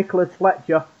Nicholas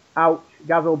Fletcher, ouch.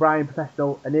 Gaz O'Brien,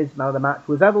 professional, and his man of the match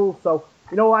was Evells. So,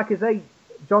 like I say,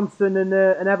 Johnson and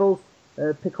Evells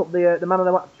pick up the man of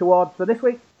the match award for this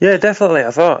week. Yeah, definitely.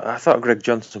 I thought Greg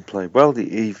Johnson played well.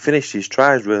 He finished his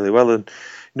tries really well, and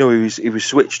he was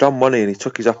switched on money, and he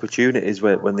took his opportunities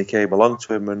when they came along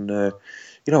to him. And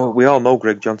we all know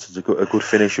Greg Johnson's a good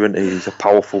finisher, and he's a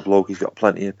powerful bloke. He's got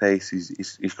plenty of pace.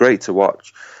 He's great to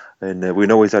watch. And we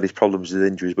know he's had his problems with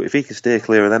injuries, but if he can stay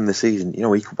clear of them this season,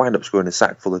 he could wind up scoring a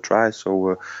sack full of tries.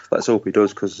 So let's hope he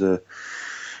does, because we're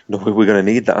going to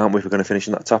need that, aren't we, if we're going to finish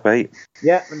in that top 8?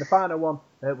 Yeah, and the final one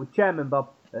with Chairman Bob.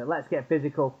 Let's get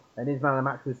physical, and his man of the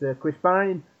match was Chris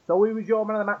Bryan. So who was your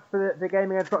man of the match for the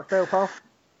game against Rochdale, Paul?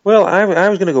 Well, I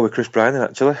was going to go with Chris Bryan,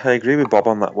 actually. I agree with Bob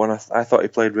on that one. I thought he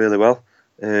played really well,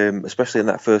 especially in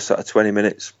that first sort of 20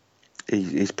 minutes.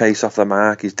 His pace off the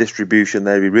mark, his distribution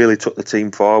there, he really took the team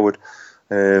forward,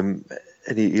 and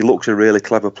he looks a really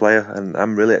clever player, and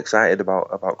I'm really excited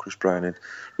about Chris Bryan, and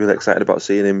really excited about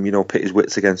seeing him pit his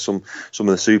wits against some of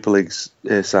the Super League's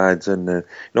sides, and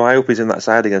I hope he's in that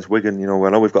side against Wigan. I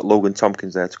know we've got Logan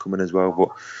Tompkins there to come in as well,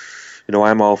 but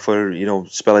I'm all for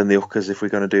spelling the hookers if we're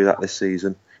going to do that this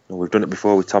season. We've done it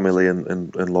before with Tommy Lee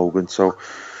and Logan,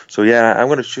 So yeah,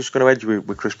 I'm just going to edge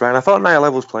with Chris Bryan. I thought Niall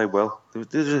Evells played well.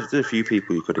 There's a few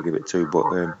people you could have given it to, but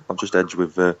I'll just edge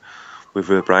with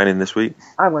Bryan in this week.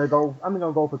 I'm going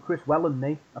to go for Chris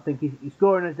Wellham. I think he's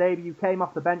scoring his debut. Came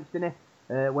off the bench, didn't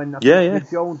he? When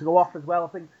Mick Jones go off as well. I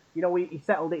think he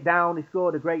settled it down. He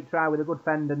scored a great try with a good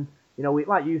fend, and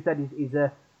like you said, he's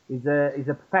a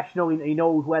professional. He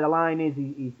knows where the line is.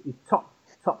 He's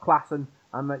top class, and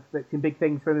I'm expecting big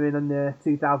things from him in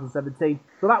 2017.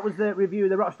 So that was the review of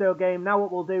the Rochdale game. Now what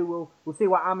we'll do, we'll see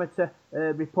what amateur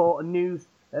report and news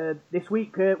this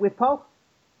week with Paul.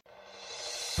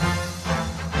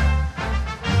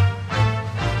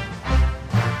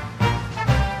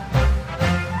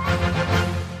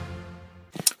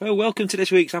 Well, welcome to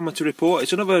this week's Amateur Report.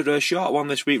 It's another short one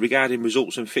this week regarding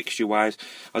results and fixture-wise.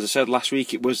 As I said last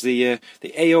week, it was the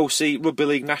AOC Rugby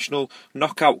League National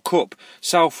Knockout Cup.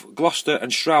 South Gloucester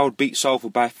and Stroud beat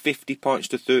Salford by 50 points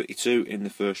to 32 in the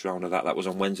first round of that. That was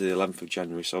on Wednesday the 11th of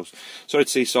January. So sorry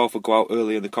to see Salford go out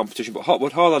early in the competition, but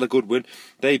Hotwood Hall had a good win.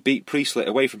 They beat Priestley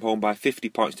away from home by 50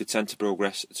 points to 10 to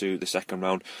progress to the second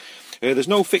round. There's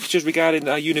no fixtures regarding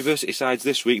our university sides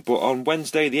this week, but on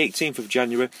Wednesday the 18th of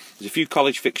January there's a few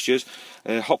college fixtures.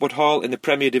 Hotwood Hall in the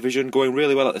Premier Division going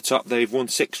really well at the top. They've won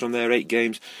 6 from their 8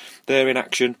 games. They're in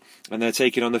action and they're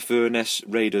taking on the Furness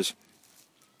Raiders.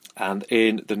 And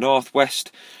in the North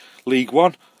West League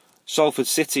 1, Salford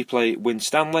City play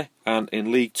Winstanley, and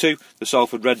in League 2 the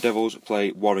Salford Red Devils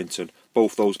play Warrington.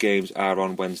 Both those games are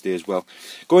on Wednesday as well.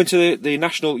 Going to the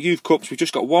National Youth Cups, we've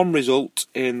just got one result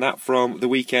in that from the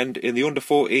weekend. In the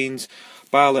under-14s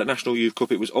Barlet National Youth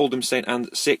Cup, it was Oldham St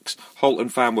Anne's 6, Halton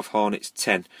Farnworth Hornets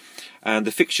 10. And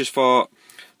the fixtures for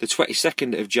the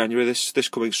 22nd of January, this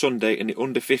coming Sunday, in the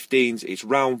under-15s, it's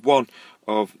round 1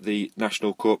 of the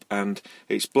National Cup, and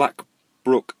it's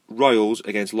Blackbrook Royals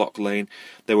against Loch Lane.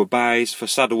 There were byes for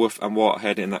Saddleworth and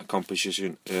Waterhead in that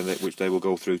competition, which they will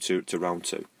go through to round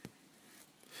 2.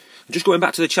 Just going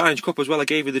back to the Challenge Cup as well, I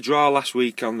gave you the draw last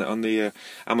week on the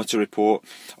amateur report.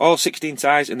 All 16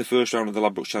 ties in the first round of the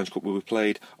Ladbrokes Challenge Cup will be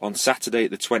played on Saturday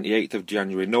the 28th of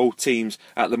January. No teams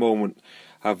at the moment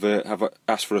have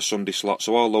asked for a Sunday slot,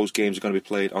 so all those games are going to be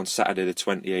played on Saturday the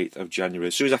 28th of January.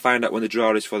 As soon as I find out when the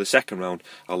draw is for the second round,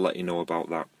 I'll let you know about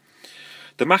that.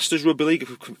 The Masters Rugby League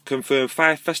have confirmed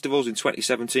 5 festivals in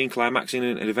 2017, climaxing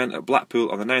in an event at Blackpool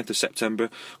on the 9th of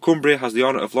September. Cumbria has the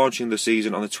honour of launching the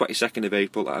season on the 22nd of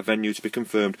April at a venue to be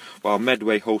confirmed, while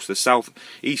Medway hosts the South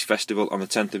East Festival on the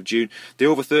 10th of June. The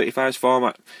over 35s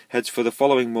format heads for the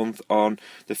following month on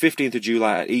the 15th of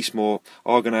July at Eastmoor.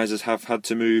 Organisers have had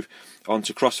to move on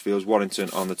to Crossfields,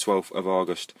 Warrington on the 12th of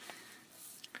August.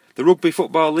 The Rugby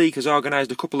Football League has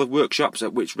organised a couple of workshops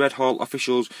at which Red Hall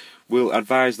officials will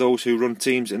advise those who run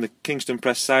teams in the Kingston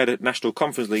Press Cider National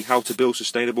Conference League how to build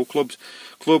sustainable clubs.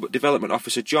 Club Development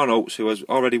Officer John Oates, who has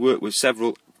already worked with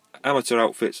several amateur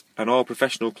outfits and all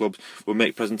professional clubs, will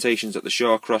make presentations at the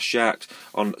Shawcross Sharks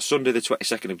on Sunday the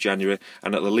 22nd of January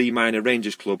and at the Lee Minor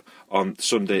Rangers Club on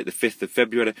Sunday the 5th of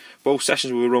February. Both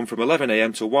sessions will run from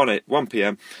 11am to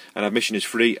 1pm, and admission is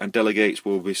free, and delegates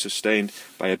will be sustained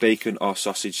by a bacon or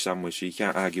sausage sandwich, so you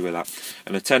can't argue with that.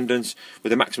 And attendance,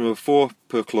 with a maximum of 4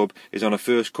 per club, is on a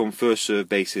first come first served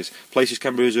basis. Places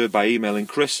can be reserved by emailing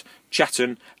Chris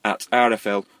Chatham at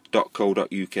rfl.co.uk,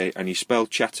 and you spell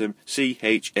Chatham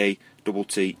Chatten.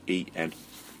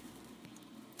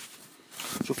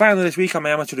 So finally this week on my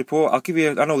amateur report, I'll give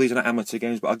you, I know these are not amateur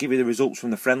games, but I'll give you the results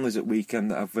from the friendlies at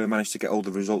weekend that I've managed to get all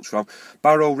the results from.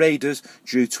 Barrow Raiders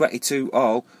drew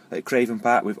 22-all at Craven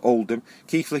Park with Oldham.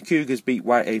 Keighley Cougars beat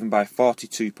Whitehaven by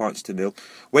 42 points to 0.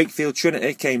 Wakefield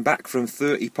Trinity came back from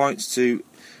 30 points to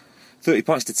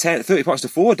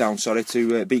 4 down,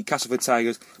 to beat Castleford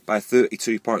Tigers by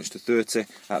 32 points to 30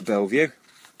 at Bellevue.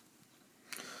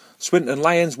 Swinton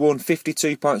Lions won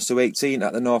 52 points to 18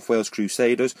 at the North Wales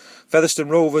Crusaders. Featherstone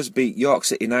Rovers beat York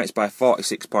City Knights by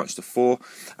 46 points to 4.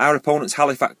 Our opponents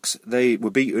Halifax, they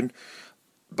were beaten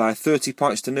by 30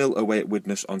 points to 0 away at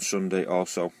Widnes on Sunday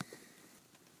also.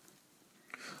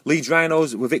 Leeds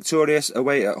Rhinos were victorious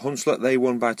away at Hunslet. They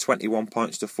won by 21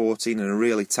 points to 14 in a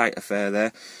really tight affair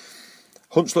there.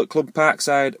 Hunslet Club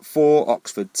Parkside 4,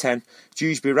 Oxford 10.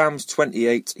 Dewsbury Rams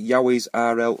 28, Yowies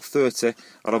RL 30,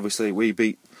 and obviously we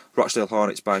beat Rochdale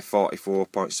Hornets by 44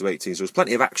 points to 18. So there's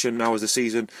plenty of action now as the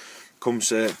season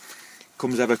comes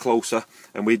ever closer.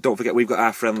 And don't forget, we've got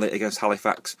our friendly against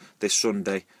Halifax this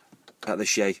Sunday at the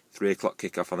Shea, 3 o'clock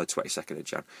kickoff on the 22nd of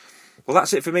Jan. Well,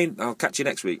 that's it for me. I'll catch you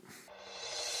next week.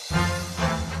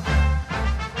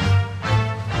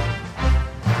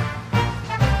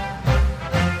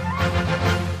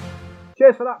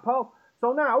 Cheers for that, Paul.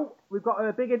 So now we've got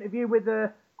a big interview with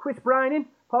Chris Bryning.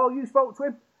 Paul, you spoke to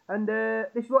him, and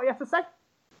this is what he has to say.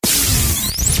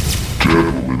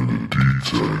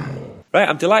 Right,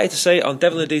 I'm delighted to say on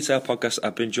Devil in the Detail podcast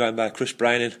I've been joined by Chris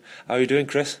Bryning. How are you doing,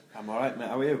 Chris? I'm alright, mate.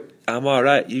 How are you? I'm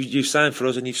alright. You signed for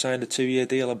us, and you've signed a 2-year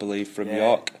deal, I believe, from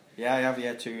York. Yeah, I have.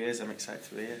 2 years. I'm excited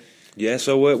to be here. Yeah,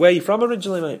 so where are you from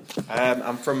originally, mate?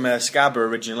 I'm from Scarborough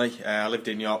originally. I lived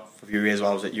in York for a few years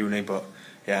while I was at uni, but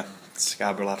Yeah,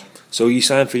 Scarborough lad. So you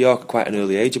signed for York at quite an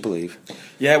early age, I believe.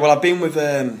 Yeah, well, I've been with.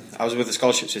 I was with the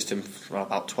scholarship system for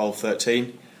about 12,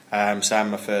 13.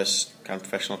 Signed my first kind of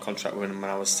professional contract with them when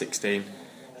I was 16.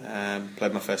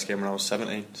 Played my first game when I was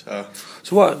 17. So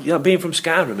what? You know, being from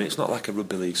Scarborough, I mean, it's not like a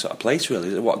rugby league sort of place,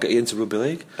 really. What got you into rugby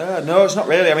league? No, it's not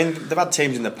really. I mean, they've had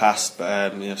teams in the past,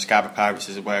 but Scarborough Pirates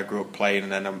is where I grew up playing,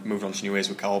 and then I moved on to New Year's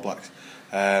with All Blacks.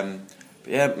 But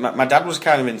yeah, my dad was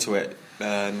kind of into it,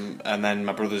 and then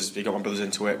he got my brothers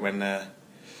into it when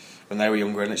they were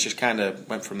younger, and it's just kind of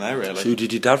went from there, really. So who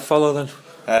did your dad follow then?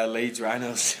 Leeds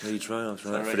Rhinos. Leeds Rhinos,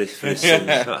 right? For his sons.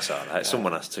 That's all right.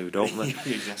 Someone has to, don't they?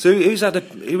 Exactly. So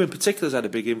who in particular has had a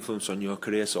big influence on your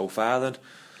career so far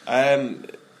then?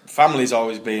 Family's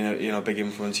always been a big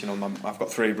influence. I've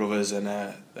got 3 brothers, and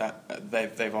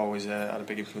they've always had a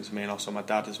big influence on me, and also my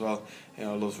dad as well.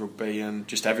 Loves rugby, and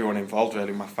just everyone involved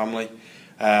really in my family.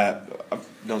 I've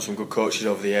known some good coaches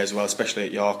over the years as well, especially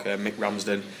at York. Mick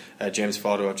Ramsden, James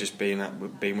Ford, who I've just been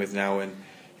with now, and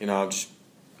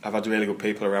I've had really good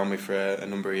people around me for a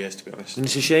number of years, to be honest. And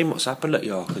it's a shame what's happened at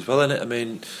York as well, isn't it? I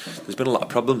mean, there's been a lot of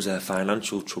problems there,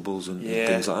 financial troubles and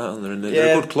things like that, aren't there? And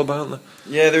they're a good club, aren't they?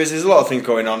 Yeah, there's a lot of things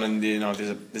going on, and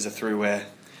there's a three-way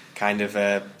kind of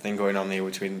thing going on here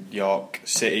between York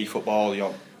City Football,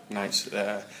 York Knights,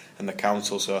 and the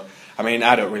council. So, I mean,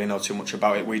 I don't really know too much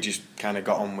about it. We just kind of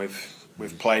got on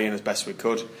with playing as best we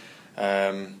could.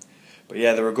 But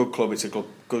yeah, they're a good club. It's a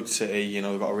good city.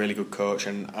 They've got a really good coach,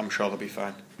 and I'm sure they'll be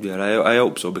fine. Yeah, I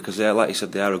hope so, because like you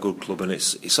said, they are a good club, and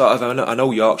it's sort of, I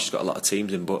know Yorkshire's got a lot of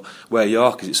teams in, but where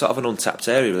York is, it's sort of an untapped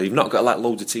area really. You've not got like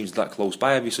loads of teams that close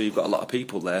by, have you? So you've got a lot of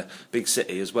people there, big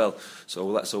city as well. So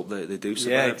let's hope they do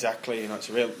survive. Yeah, exactly. It's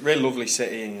a real lovely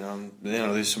city.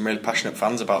 There's some really passionate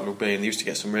fans about rugby, and they used to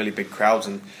get some really big crowds.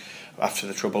 And after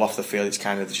the trouble off the field, it's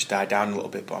kind of just died down a little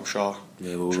bit, but I'm sure.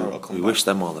 Yeah, it'll come we back. wish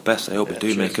them all the best. I hope they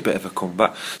do make a bit of a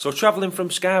comeback. So travelling from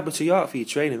Scarborough to York for your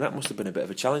training, that must have been a bit of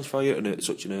a challenge for you at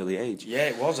such an early age. Yeah,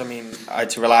 it was. I mean, I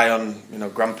had to rely on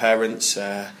grandparents,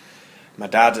 my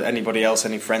dad, anybody else,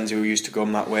 any friends who used to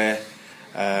come that way,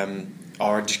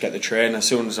 or I'd just get the train. As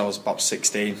soon as I was about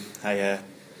 16, I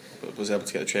was able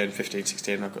to get the train. 15,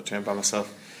 16, I got trained by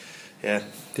myself. Yeah.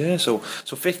 Yeah, so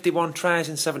 51 tries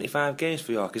in 75 games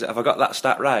for York. Have I got that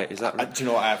stat right? Is that right? Do you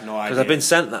know what? I have no idea. Because I've been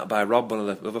sent that by Rob, one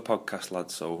of the other podcast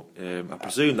lads, so I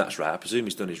presume that's right. I presume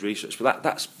he's done his research. But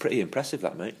that's pretty impressive,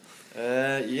 that, mate.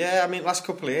 Yeah, I mean, last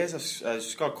couple of years I've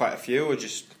scored quite a few.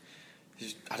 Just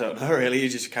I don't know, really.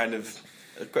 Just kind of...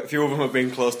 Quite a few of them have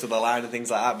been close to the line and things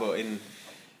like that, but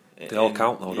they all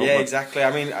count though, don't they? Yeah, exactly.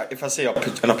 I mean, if I see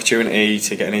an opportunity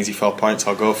to get an easy 4 points,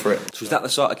 I'll go for it. So is that the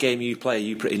sort of game you play? Are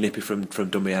you pretty nippy from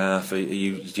dummy half? Are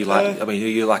you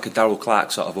like a Darryl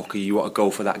Clark sort of hooker? You want to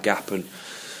go for that gap, and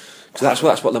so that's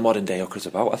what the modern day hooker's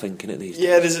about, I think, isn't it? These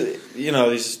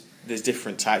days? There's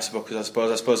different types of hookers.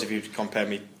 I suppose if you compare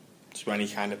me to any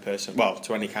kind of person,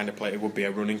 to any kind of player, it would be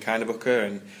a running kind of hooker.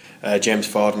 And James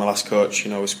Ford, my last coach,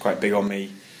 was quite big on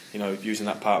me, using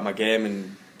that part of my game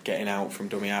and getting out from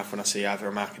dummy half when I see either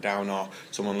a marker down or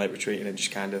someone late retreating, and just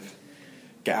kind of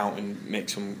get out and make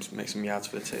some yards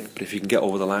for the team. But if you can get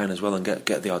over the line as well and get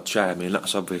the odd try, I mean,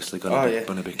 that's obviously going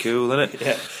to be cool, isn't it?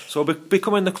 Yeah. So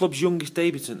becoming the club's youngest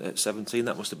debutant at 17,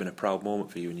 that must have been a proud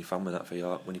moment for you and your family, that, for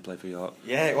York, when you played for York.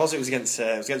 Yeah, it was. It was against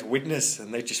Widnes,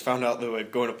 and they just found out they were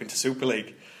going up into Super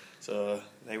League, so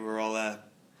they were all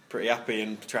pretty happy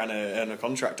and trying to earn a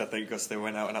contract, I think, because they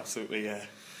went out and absolutely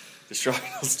destroyed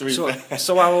us, to be fair.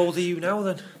 So how old are you now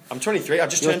then? I'm 23. I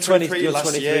just turned 23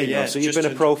 last year. Yeah. So you've been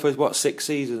a pro for 6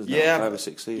 seasons now? Yeah, 5 or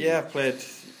 6 seasons. Yeah, I've played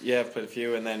a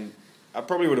few, and then I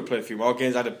probably would have played a few more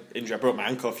games. I had an injury. I broke my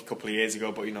ankle a couple of years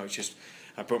ago, but it's just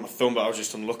I broke my thumb, but I was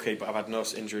just unlucky. But I've had no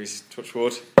injuries, touch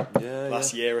wood,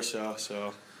 last year or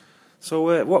so.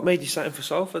 So what made you sign for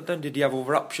Salford then? Did you have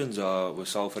other options, or was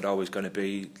Salford always going to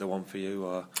be the one for you?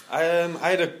 Or I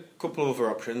had a couple of other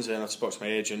options, and I spoke to my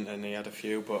agent, and he had a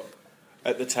few. But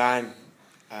at the time,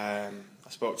 I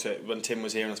spoke to when Tim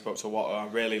was here, and I spoke to Water. I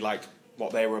really liked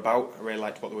what they were about. I really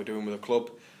liked what they were doing with the club.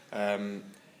 I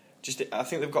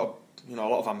think they've got a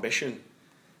lot of ambition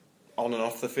on and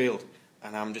off the field,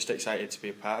 and I'm just excited to be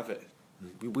a part of it.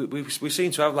 We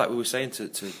seem to have, like we were saying to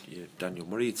Daniel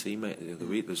Murray, your teammate, the other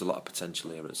week, there's a lot of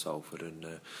potential here at Salford,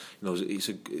 and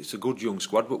it's a good young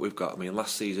squad. But we've got,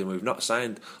 last season we've not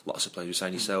signed lots of players. We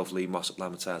signed yourself, Lee Moss,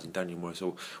 Lamataz, and Daniel Murray.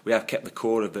 So we have kept the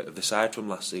core of the side from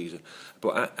last season.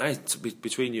 But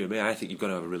between you and me, I think you're going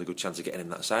to have a really good chance of getting in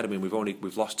that side.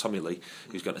 We've lost Tommy Lee,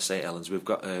 who's gone to St Helens. We've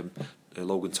got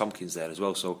Logan Tompkins there as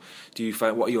well. So, do you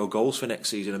find, what are your goals for next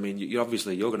season? I mean, you're going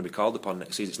to be called upon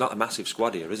next season. It's not a massive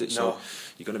squad here, is it? No. So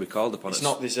you're going to be called upon. It's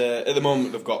not. There's at the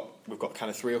moment we've got kind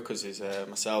of three hookers. Is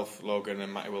myself, Logan,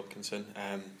 and Matty Wilkinson.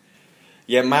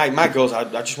 Yeah, my goals. I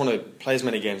just want to play as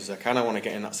many games as I can. I want to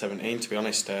get in that 17. To be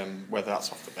honest, whether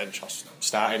that's off the bench or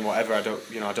starting, whatever. I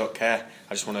don't care.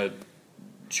 I just want to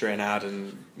train hard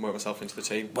and work myself into the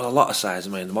team. Well, a lot of sides, I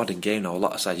mean, the modern game now, a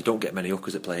lot of sides, you don't get many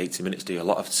hookers that play 80 minutes, do you? A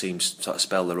lot of teams sort of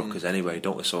spell their hookers anyway,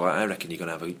 don't they? So I reckon you're going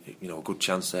to have a good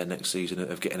chance there next season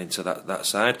of getting into that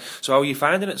side. So how are you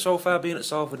finding it so far, being at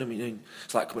Salford? I mean,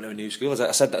 it's like coming to a new school. As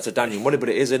I said that to Daniel Murray, but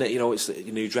it is, isn't it? It's a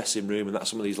new dressing room, and that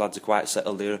some of these lads are quite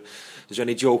settled here. Is there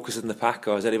any jokers in the pack,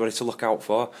 or is there anybody to look out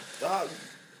for?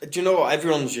 Do you know what?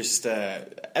 Everyone's just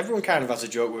everyone kind of has a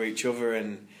joke with each other,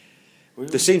 and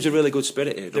there seems a really good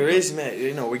spirit here. There is,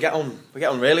 mate. We get on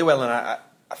really well, and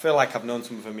I feel like I've known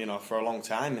some of them, for a long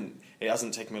time, and it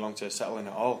hasn't taken me long to settle in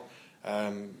at all.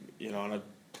 And I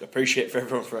appreciate for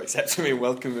everyone for accepting me and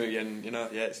welcoming me, and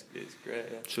it's great.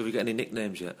 Yeah. So have you got any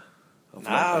nicknames yet? I've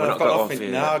got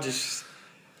nothing. No,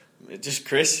 just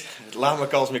Chris. Lama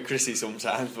calls me Chrissy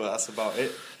sometimes, but that's about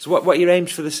it. So what are your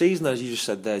aims for the season? As you just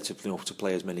said there, to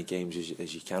play as many games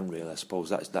as you can. Really, I suppose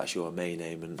that's your main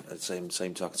aim. And same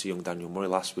talking to young Daniel Murray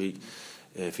last week.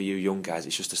 For you young guys,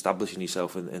 it's just establishing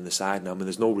yourself in the side now. I mean,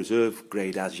 there's no reserve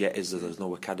grade as yet, is there? There's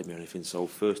no academy or anything. So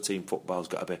first team football's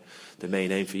got to be the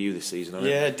main aim for you this season,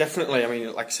 hasn't it? Yeah, definitely. I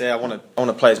mean, like I say, I want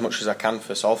to play as much as I can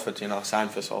for Salford. I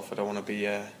signed for Salford. I want to be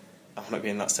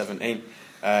in that 17.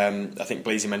 I think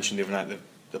Bleasy mentioned the other night that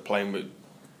they're playing with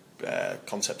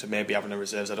concept of maybe having a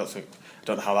reserves. I don't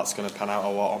know how that's going to pan out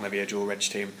or maybe a dual reg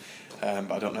team. But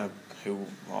I don't know who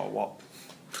or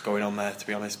what's going on there, to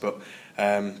be honest. But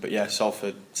yeah,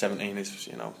 Salford 17 is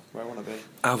where I want to be.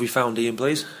 How have you found Ian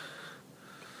Blease?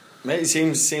 Mate,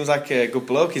 he seems like a good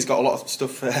bloke. He's got a lot of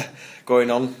stuff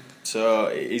going on, so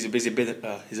he's a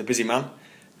busy man.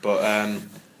 But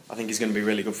I think he's going to be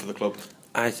really good for the club.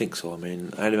 I think so. I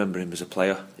mean, I remember him as a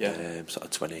player, sort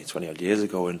of 20 odd years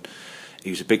ago, and he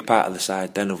was a big part of the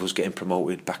side then of us getting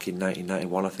promoted back in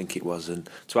 1991, I think it was. And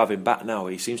to have him back now,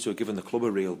 he seems to have given the club a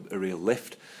real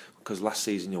lift. Because last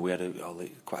season, we had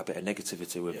quite a bit of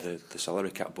negativity with the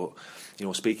salary cap. But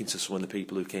speaking to some of the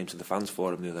people who came to the fans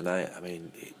forum the other night, I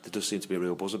mean, there does seem to be a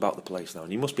real buzz about the place now,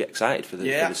 and you must be excited for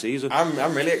the season.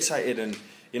 I'm really excited, and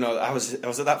I was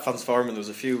at that fans forum, and there was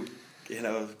a few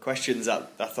questions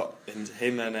that I thought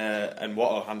him and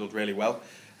Watto handled really well.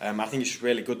 I think it's just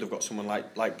really good they've got someone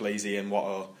like Bleasy and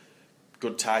Watto,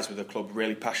 good ties with the club,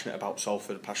 really passionate about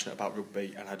Salford, passionate about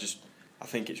rugby, and I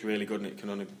think it's really good, and it can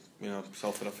only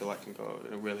Salford I feel like can go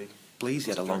in a really. Bleasy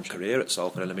had a long career at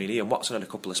Salford, and I mean Ian Watson had a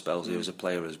couple of spells here as a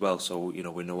player as well, so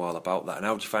we know all about that. And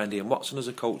how do you find Ian Watson as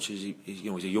a coach? He's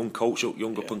a young coach, up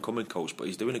and coming coach, but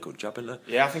he's doing a good job, isn't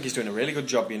he? Yeah, I think he's doing a really good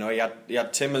job. He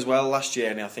had Tim as well last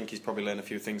year, and I think he's probably learned a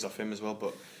few things off him as well.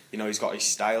 But he's got his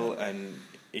style, and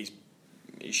he's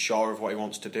sure of what he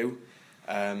wants to do.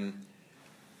 I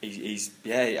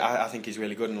think he's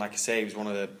really good, and like I say, he was one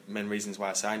of the main reasons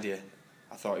why I signed here.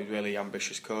 I thought he was a really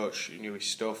ambitious coach. He knew his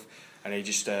stuff, and he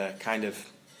just he had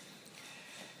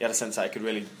a sense that he could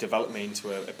really develop me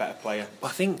into a better player. I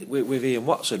think with Ian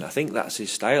Watson, I think that's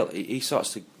his style. He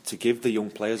starts to give the young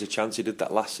players a chance. He did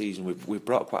that last season. We've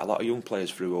brought quite a lot of young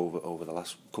players through over the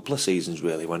last couple of seasons,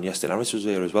 really, when Iestyn Harris was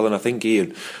here as well. And I think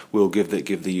Ian will give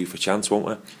the youth a chance,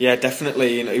 won't he? Yeah,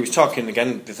 definitely. He was talking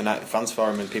again the other night at the fans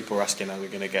forum, and people were asking, are we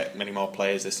going to get many more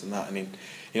players, this and that. And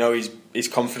he's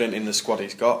confident in the squad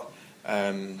he's got.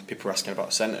 People were asking about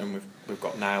a centre, and we've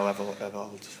got Niall Evold, I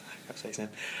can't say his name,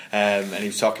 and he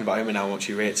was talking about him and how much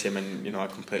he rates him, and I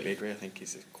completely agree. I think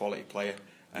he's a quality player,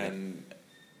 and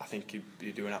I think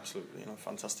you do an absolute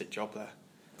fantastic job there.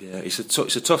 Yeah, it's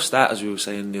a tough start, as we were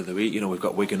saying the other week. We've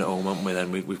got Wigan at home, haven't we?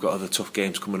 Then we've got other tough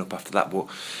games coming up after that. But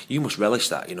you must relish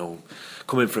that,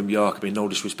 coming from York. I mean, no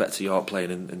disrespect to York playing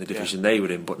in the division they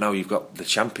were in, but now you've got the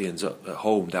champions at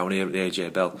home down here at the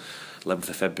AJ Bell, 11th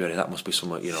of February. That must be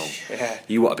something.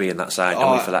 You want to be in that side,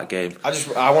 don't you, for that game?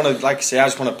 I want to, like I say, I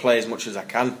just want to play as much as I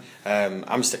can.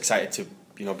 I'm just excited to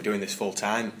be doing this full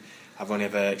time. I've only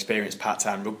ever experienced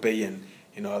part-time rugby, and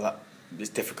that. As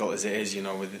difficult as it is,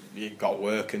 with you've got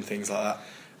work and things like that.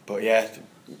 But yeah,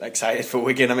 excited for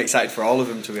Wigan. I'm excited for all of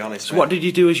them, to be honest. So, what did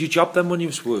you do as your job then when you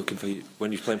was working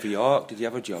when you was playing for York? Did you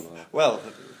have a job? Or? Well,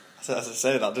 as I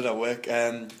say that, did I work?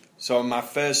 So my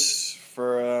first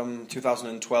for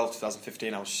 2012,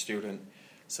 2015, I was a student.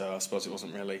 So I suppose it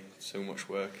wasn't really so much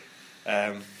work.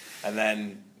 And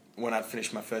then when I'd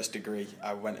finished my first degree,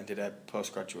 I went and did a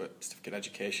postgraduate certificate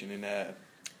education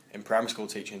in primary school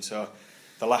teaching. So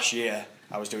the last year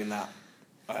I was doing that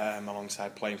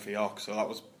alongside playing for York, so that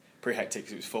was pretty hectic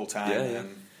because it was full time. Yeah.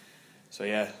 So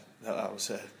yeah, that was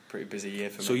a pretty busy year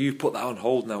for me. So you've put that on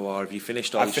hold now, or have you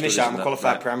finished all I've your finished studies that. I'm a and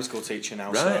qualified Right. primary school teacher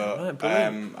now, Right,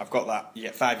 brilliant. I've got that. You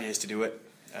get 5 years to do it,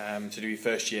 to do your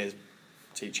first year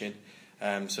teaching.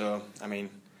 So I mean,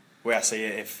 the way I see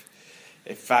it,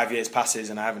 if 5 years passes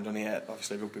and I haven't done it yet,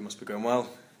 obviously rugby must be going well.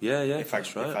 Yeah, If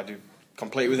that's right. if I do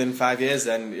complete within 5 years,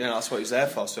 then that's what it's there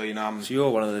for. So I'm. So you're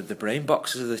one of the brain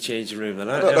boxes of the changing room, then,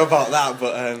 I aren't don't know you? about that,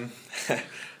 but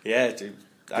yeah, dude.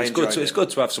 It's good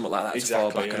to have something like that to fall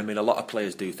Exactly, back. yeah. And I mean, a lot of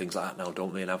players do things like that now,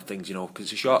 don't they? And have things, because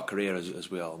it's a short career, as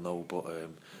we all know. But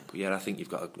yeah, I think you've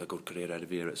got a good career ahead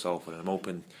of you at Salford. And I'm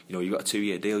hoping, you got a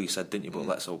 2-year deal, you said, didn't you? But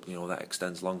let's hope, that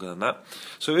extends longer than that.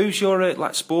 So who's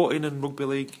your sporting and rugby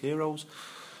league heroes?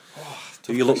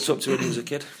 Who you looked up to when you was a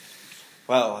kid?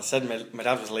 Well, I said my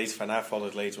dad was a Leeds fan. I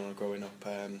followed Leeds when I was growing up.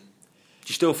 Do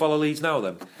you still follow Leeds now,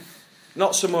 then?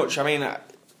 Not so much. I mean,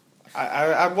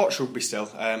 I watch rugby still.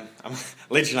 I'm a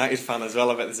Leeds United fan as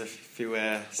well. I bet there's a few.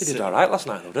 They did all right last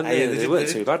night, though, didn't they? They weren't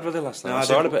too bad, were they, last night? I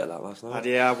saw a bit of that last night.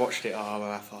 I watched it all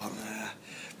and I thought,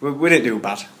 we didn't do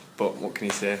bad. But what can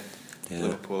you say? Yeah.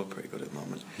 Liverpool are pretty good at the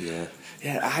moment. Yeah.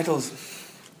 Yeah, idols.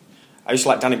 I used to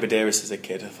like Danny Badaris as a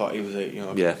kid. I thought he was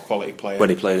a quality player. When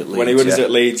he played at Leeds. When he was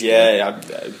at Leeds, I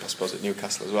suppose at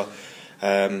Newcastle as well.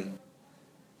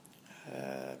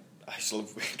 I used to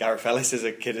love Gareth Ellis as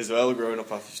a kid as well. Growing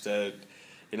up, I just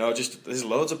there's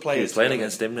loads of players. He's playing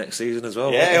against him next season as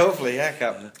well. Yeah, hopefully. Yeah,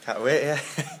 can't wait. Yeah,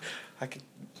 I could.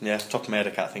 Yeah, top of my head,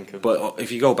 I can't think of. But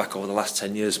if you go back over the last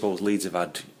 10 years, I suppose Leeds have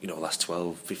had, last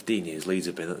 12, 15 years, Leeds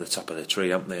have been at the top of the tree,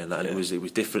 haven't they? And it was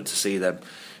different to see them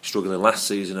struggling last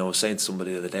season. I was saying to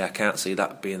somebody the other day, I can't see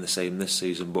that being the same this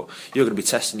season. But you're going to be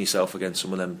testing yourself against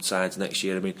some of them sides next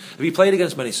year. I mean, have you played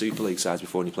against many Super League sides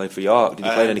before when you played for York? Did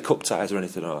you play any cup ties or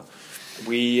anything?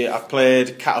 I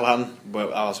played Catalan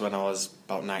when I was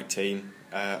about 19.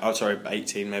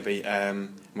 18 maybe.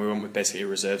 We went with basically a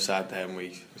reserve side there and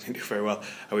we didn't do very well.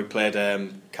 And we played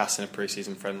Cass in a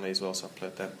pre-season friendly as well, so I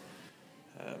played them.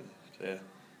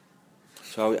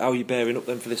 So how are you bearing up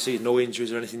then for this season? No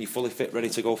injuries or anything? You fully fit, ready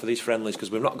to go for these friendlies?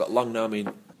 Because we've not got long now. I mean,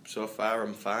 so far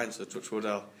I'm fine. So touch wood,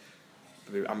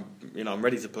 I'm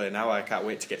ready to play now. I can't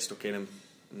wait to get stuck in and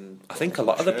I think a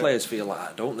lot of the players feel like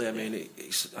that, don't they? I mean,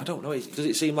 I don't know. Does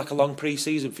it seem like a long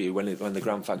pre-season for you when the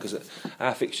grand final? Because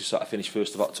our fixture sort of finished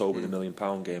 1st of October, the £1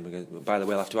 million game. Again. By the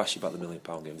way, I'll have to ask you about the £1 million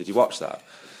game. Did you watch that?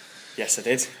 Yes, I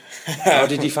did. How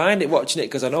did you find it watching it?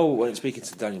 Because I know when speaking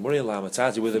to Daniel Murray and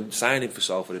Lamatazi, with them signing for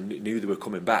Salford and knew they were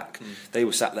coming back, they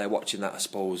were sat there watching that, I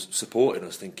suppose, supporting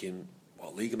us, thinking,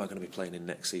 what league am I going to be playing in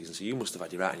next season? So you must have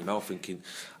had your heart in your mouth thinking,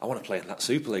 I want to play in that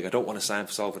Super League. I don't want to sign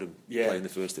for Salford and play in the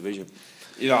First Division.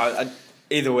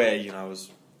 Either way,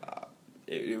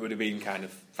 it would have been kind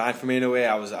of fine for me in a way.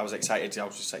 I was excited. I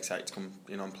was just excited to come,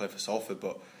 and play for Salford.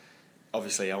 But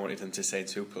obviously, I wanted them to stay in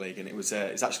Super League, and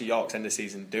it's actually York's end of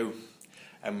season due,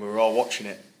 and we were all watching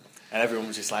it, and everyone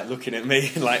was just like looking at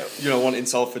me, like wanting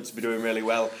Salford to be doing really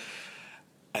well.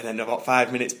 And then about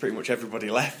 5 minutes, pretty much everybody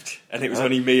left, and it was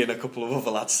only me and a couple of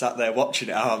other lads sat there watching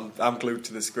it. I'm glued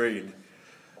to the screen,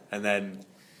 and then.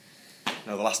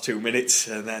 The last 2 minutes,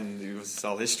 and then it was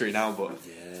all history now. But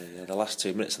yeah, the last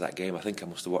 2 minutes of that game, I think I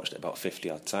must have watched it about 50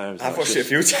 odd times. I've watched it a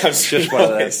few times. It's just one of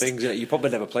those things. You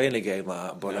probably never play in a game like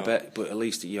that, but I bet. But at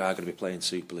least you are going to be playing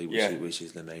Super League, which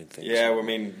is the main thing. Yeah, so. I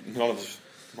mean, none of us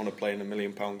want to play in £1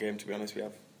 million game. To be honest,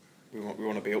 we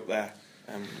want to be up there.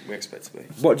 We expect to be.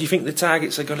 What do you think the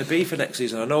targets are going to be for next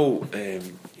season? I know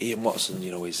Ian Watson,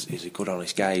 is a good,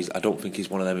 honest guy. I don't think he's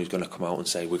one of them who's going to come out and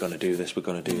say we're going to do this, we're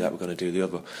going to do that, we're going to do the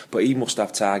other. But he must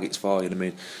have targets for you. I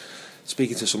mean,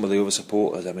 speaking to some of the other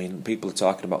supporters, I mean, people are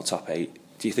talking about top 8.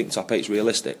 Do you think top 8's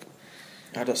realistic?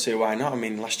 I don't see why not. I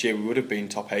mean, last year we would have been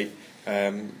top 8.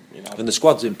 And the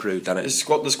squad's improved, hasn't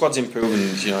it? The squad's improved,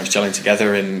 and it's gelling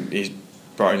together, and he's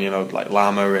brought in, like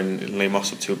Lama and Lee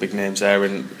Moss, up 2 big names there,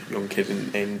 and a young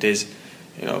kid named Diz,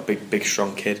 a big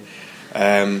strong kid.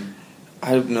 I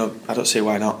don't see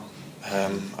why not.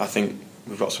 I think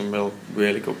we've got some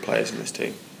really good players in this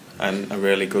team, and a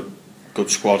really good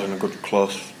squad and a good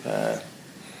close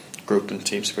group and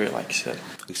team spirit, like you said.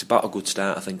 It's about a good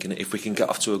start, I think, and if we can get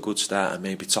off to a good start and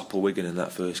maybe topple Wigan in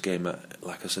that first game,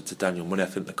 like I said to Daniel Money, I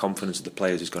think the confidence of the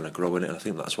players is going to grow in it, and I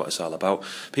think that's what it's all about.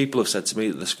 People have said to me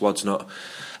that the squad's not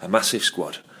a massive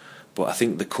squad, but I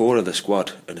think the core of the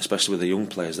squad, and especially with the young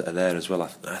players that are there as well,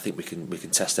 I think we can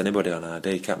test anybody on our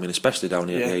day, can't we? And especially down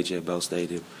here at AJ Bell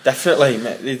Stadium. Definitely,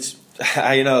 it's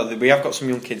we have got some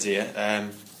young kids here,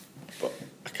 but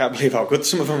I can't believe how good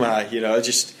some of them are.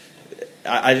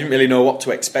 I didn't really know what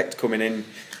to expect coming in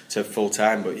to full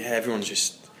time, but everyone's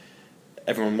just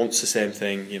everyone wants the same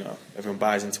thing. You know, everyone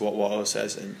buys into what Waterloo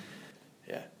says, and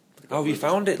yeah. How have you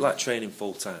found it, like training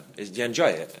full time? Do you enjoy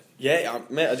it? Yeah,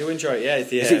 mate, I do enjoy it. Yeah,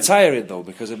 Is it tiring though?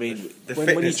 Because I mean,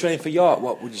 when you train for York,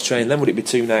 what would you train then? Would it be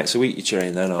 2 nights a week you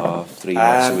train then, or 3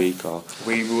 nights a week? Or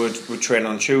we would train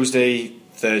on Tuesday,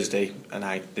 Thursday, and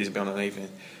these would be on an evening,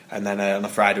 and then on a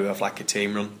Friday we have like a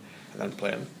team run, and then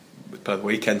we play the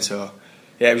weekend. So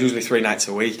yeah, it was usually 3 nights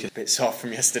a week. It's a bit soft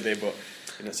from yesterday, but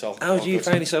it's all. How do you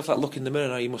find yourself like looking in the mirror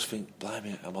now? You must think,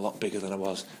 blimey, I'm a lot bigger than I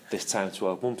was this time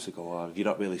 12 months ago. Or have you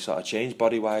not really sort of changed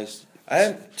body wise?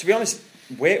 To be honest,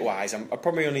 weight wise, I'm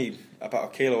probably only about a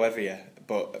kilo heavier.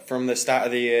 But from the start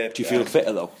of the year, do you feel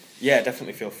fitter though? Yeah,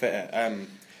 definitely feel fitter.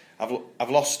 I've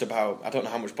lost about, I don't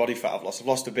know how much body fat I've lost. I've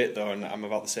lost a bit though, and I'm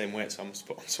about the same weight, so I must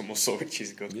put on some muscle, which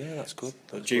is good. Yeah, that's good.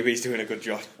 GB's doing a good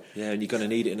job. Yeah, and you're going to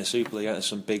need it in a Super League. There's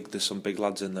some big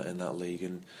lads in that league,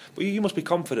 but you must be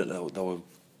confident though of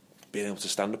being able to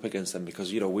stand up against them,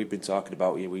 because you know we've been talking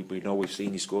about you. We know we've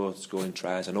seen you scoring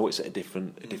tries. I know it's at a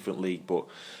different league, but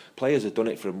players have done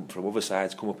it from other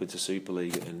sides, come up into Super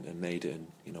League and made it, and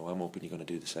you know I'm hoping you're going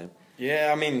to do the same. Yeah,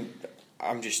 I mean,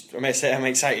 I'm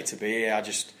excited to be here. I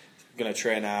just going to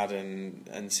train hard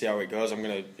and see how it goes. I'm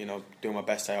going to do my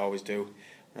best. I always do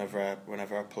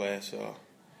whenever I play. So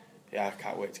yeah, I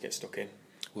can't wait to get stuck in.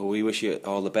 Well, we wish you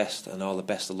all the best and all the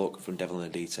best of luck from Devil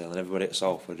in the Detail and everybody at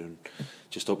Salford, and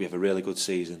just hope you have a really good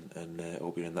season, and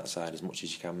hope you're in that side as much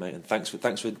as you can, mate. And thanks for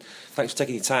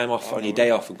taking your time off on your day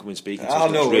off and coming speaking to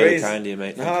us. No it's really kind of you,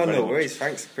 mate. No worries.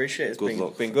 Thanks, appreciate it. Good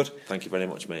luck. Been good. Thank you very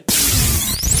much, mate.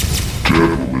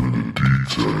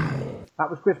 That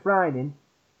was Chris Bryning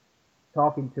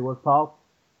talking to us, Paul,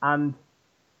 and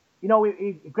you know,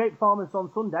 a great performance on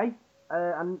Sunday.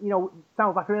 And you know,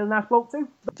 sounds like a really nice bloke too.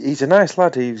 He's a nice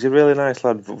lad. He's a really nice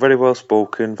lad. Very well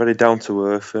spoken, very down to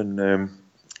earth, and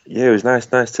yeah, it was nice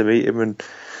to meet him. And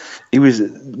he was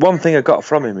one thing I got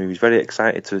from him. He was very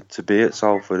excited to be at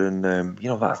Salford, and you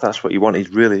know that's what you want.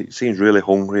 He seems really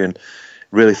hungry and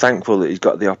really thankful that he's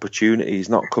got the opportunity. He's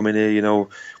not coming here, you know,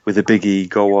 with a big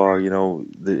ego or you know,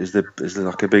 is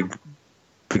like a big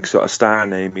sort of star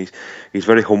name. He's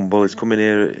very humble. He's coming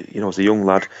here, you know, as a young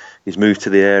lad. He's moved to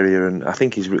the area, and I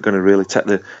think he's going to really take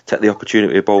the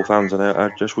opportunity with both hands. And I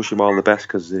just wish him all the best,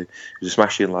 because he's a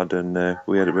smashing lad, and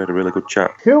we had a really good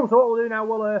chat. Cool. So what we'll do now,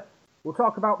 we'll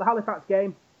talk about the Halifax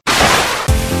game.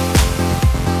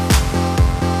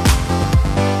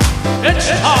 It's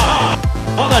time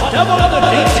for the Devil in the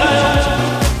Details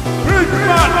Big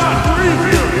Match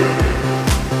Preview.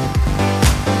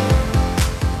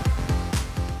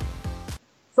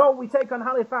 So we take on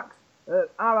Halifax,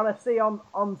 RLFC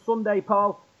on Sunday,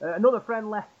 Paul. Another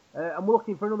friendly, and we're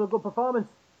looking for another good performance.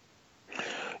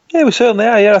 Yeah, we certainly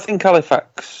are. Yeah, I think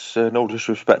Halifax, no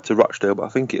disrespect to Rochdale, but I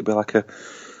think it'd be like a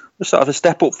sort of a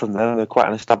step up from them. They're quite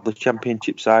an established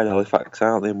championship side, Halifax,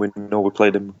 aren't they? And we know we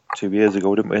played them 2 years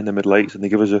ago, didn't we, in the Middle Eights, and they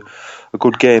give us a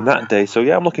good game that day. So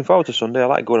yeah, I'm looking forward to Sunday. I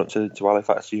like going up to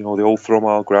Halifax. You know, the old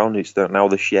Thrumall ground. It's now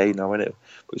the Shea now, isn't it?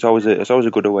 But it's always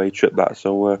a good away trip, that.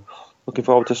 So. Looking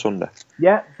forward to Sunday.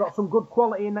 Yeah, got some good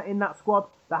quality in that squad,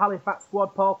 the Halifax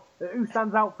squad, Paul. Who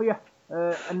stands out for you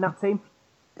in that team?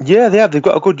 Yeah, they have. They've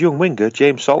got a good young winger,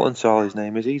 James Saltonstall, his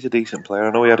name is. He's a decent player. I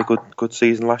know he had a good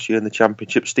season last year in the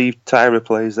Championship. Steve Tyra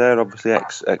plays there, obviously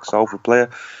ex-Salford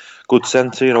player. Good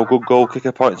centre, you know, good goal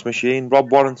kicker, points machine.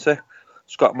 Rob Warranty,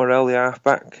 Scott Morrell, the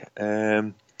half-back.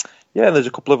 Yeah, and there's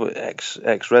a couple of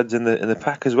ex-Reds in the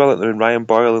pack as well. They're in Ryan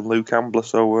Boyle and Luke Ambler,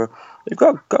 so they've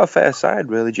got a fair side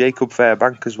really. Jacob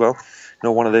Fairbank as well,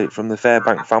 you know, from the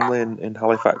Fairbank family in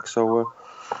Halifax. So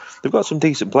they've got some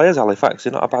decent players. Halifax,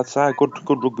 they're not a bad side, good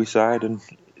rugby side, and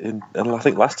I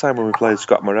think last time when we played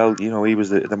Scott Morrell, you know, he was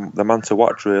the man to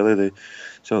watch really.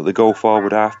 The go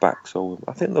forward halfback. So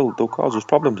I think they'll cause us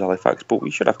problems, Halifax, but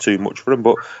we should have too much for them.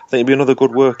 But I think it'll be another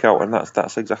good workout, and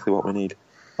that's exactly what we need.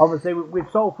 Obviously,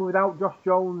 with Salford without Josh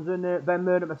Jones and Ben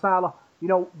Murdoch Masala, you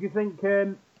know, do you think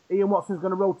Ian Watson's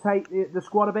going to rotate the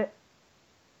squad a bit?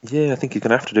 Yeah, I think he's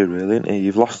going to have to do, really, isn't he?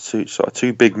 You've lost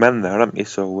two big men there, haven't you?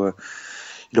 So, you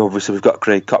know, obviously we've got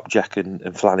Craig Kopjak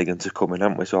and Flanagan to come in,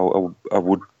 haven't we? So I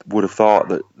would have thought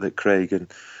that Craig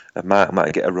and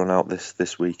might get a run out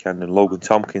this weekend, and Logan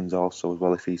Tompkins also as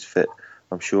well, if he's fit.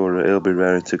 I'm sure he'll be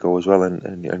raring to go as well,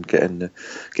 and getting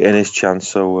his chance.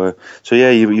 So yeah,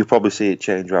 you probably see it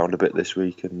change around a bit this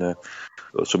week, and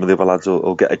some of the other lads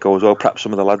will get a go as well. Perhaps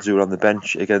some of the lads who are on the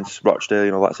bench against Rochdale,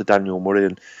 you know, that's a Daniel Murray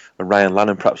and Ryan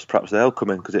Lannon. Perhaps they'll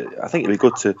come in, because I think it'd be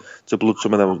good to blood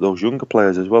some of those younger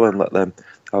players as well and let them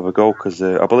have a go. Because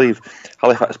I believe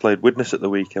Halifax played Widnes at the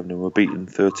weekend and were beaten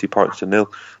 30 points to 0.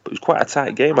 But it was quite a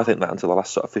tight game, I think, that until the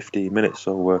last sort of 15 minutes.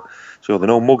 So they're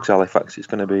no mugs, Halifax. It's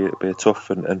going to be a tough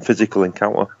and physical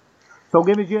encounter. So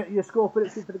give us your score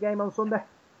prediction for the game on Sunday.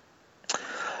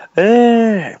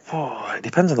 It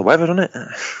depends on the weather, doesn't it?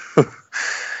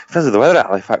 Depends on the weather at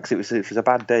Halifax. If it's a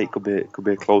bad day, it could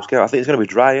be a close game. I think it's going to be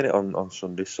dry in it on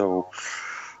Sunday. So,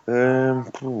 what are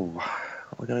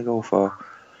we going to go for?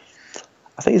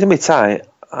 I think it's going to be tight.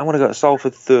 I'm going to go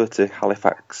Salford 30,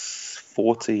 Halifax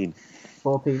 14.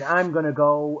 14. I'm going to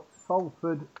go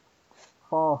Salford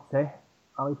 40,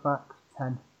 Halifax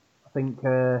 10. I think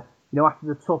after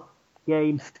the tough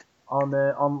game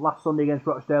on last Sunday against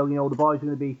Rochdale, the boys are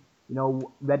going to be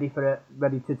ready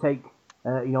to take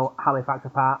Halifax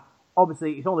apart.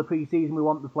 Obviously, it's only pre-season. We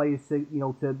want the players to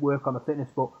work on the fitness,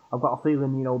 but I've got a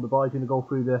feeling the boys are going to go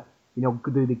through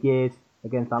the gears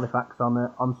against Halifax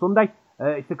on Sunday.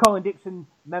 It's the Colin Dixon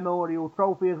Memorial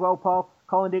Trophy as well, Paul.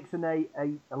 Colin Dixon, a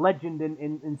legend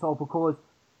in Salford colours,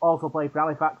 also played for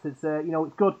Halifax. It's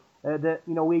it's good that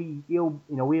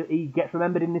he gets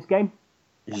remembered in this game.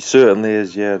 He certainly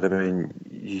is, yeah. I mean,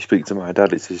 you speak to my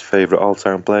dad; it's his favourite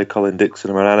all-time player, Colin Dixon.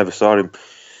 I mean, I never saw him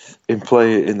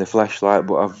play in the flesh,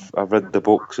 but I've read the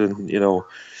books and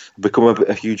become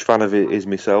a huge fan of his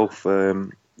myself.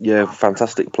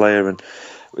 Fantastic player, and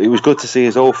it was good to see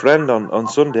his old friend on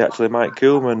Sunday. Actually, Mike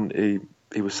Coolman,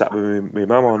 he was sat with my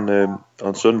mum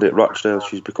on Sunday at Rochdale.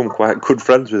 She's become quite good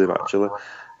friends with him actually.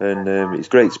 And it's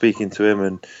great speaking to him,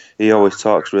 and he always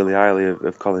talks really highly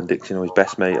of Colin Dixon, his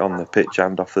best mate on the pitch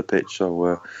and off the pitch.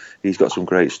 So he's got some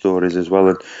great stories as well,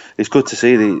 and it's good to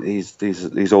see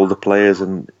these older players.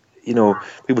 And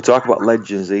people talk about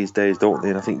legends these days, don't they?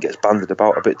 And I think it gets bandied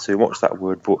about a bit too much, that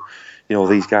word. But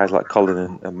these guys like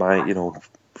Colin and Mike,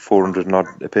 400 and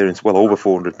odd appearances, well over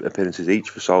 400 appearances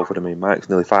each for Salford. I mean, Mike's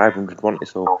nearly 500, wasn't he?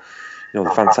 So the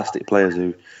fantastic players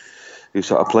who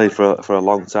sort of played for a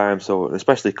long time. So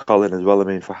especially Colin as well. I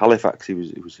mean, for Halifax, he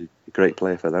was a great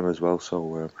player for them as well.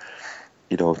 So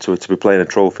to be playing a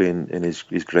trophy in his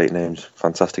great name's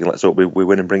fantastic. And let's hope we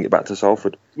win and bring it back to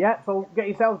Salford. Yeah. So get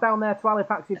yourselves down there to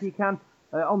Halifax if you can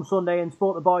on Sunday and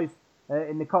support the boys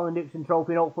in the Colin Dixon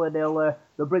Trophy. And hopefully they'll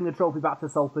bring the trophy back to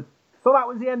Salford. So that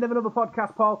was the end of another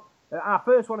podcast, Paul. Our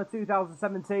first one of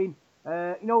 2017.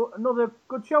 Another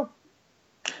good show.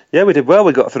 Yeah, we did well.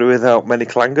 We got through without many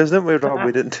clangers, didn't we?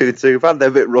 We didn't do too bad. They're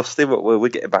a bit rusty, but we're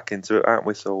getting back into it, aren't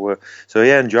we? So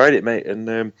yeah, enjoyed it, mate,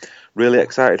 and really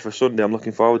excited for Sunday. I'm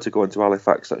looking forward to going to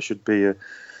Halifax. That should be a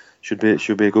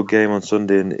good game on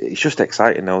Sunday, and it's just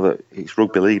exciting now that it's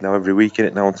rugby league now every week in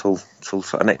it now until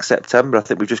sort of next September. I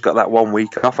think we've just got that 1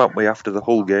 week off, haven't we, after the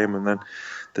whole game, and then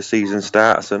the season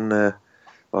starts, and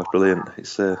it's brilliant.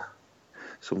 It's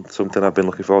something I've been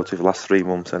looking forward to for the last 3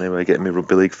 months anyway, getting my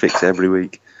rugby league fix every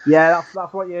week. Yeah,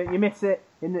 that's what you miss it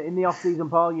in the off season,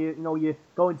 Paul. You're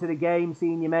going to the game,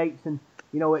 seeing your mates, and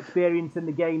experiencing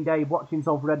the game day, watching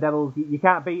Salford Red Devils. You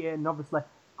can't beat it, and obviously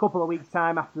a couple of weeks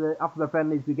time after the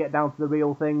friendlies, we get down to the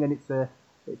real thing, and it's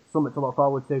something to look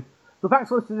forward to. So thanks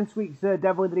for listening to this week's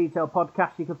Devil in the Detail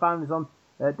podcast. You can find us on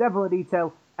Devil in the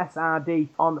Detail SRD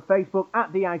on Facebook,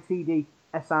 at DITD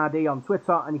SRD on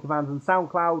Twitter, and you can find us on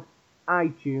SoundCloud,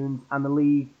 iTunes, and the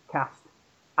League Cast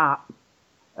app.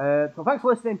 So thanks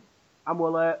for listening, and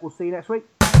we'll see you next week.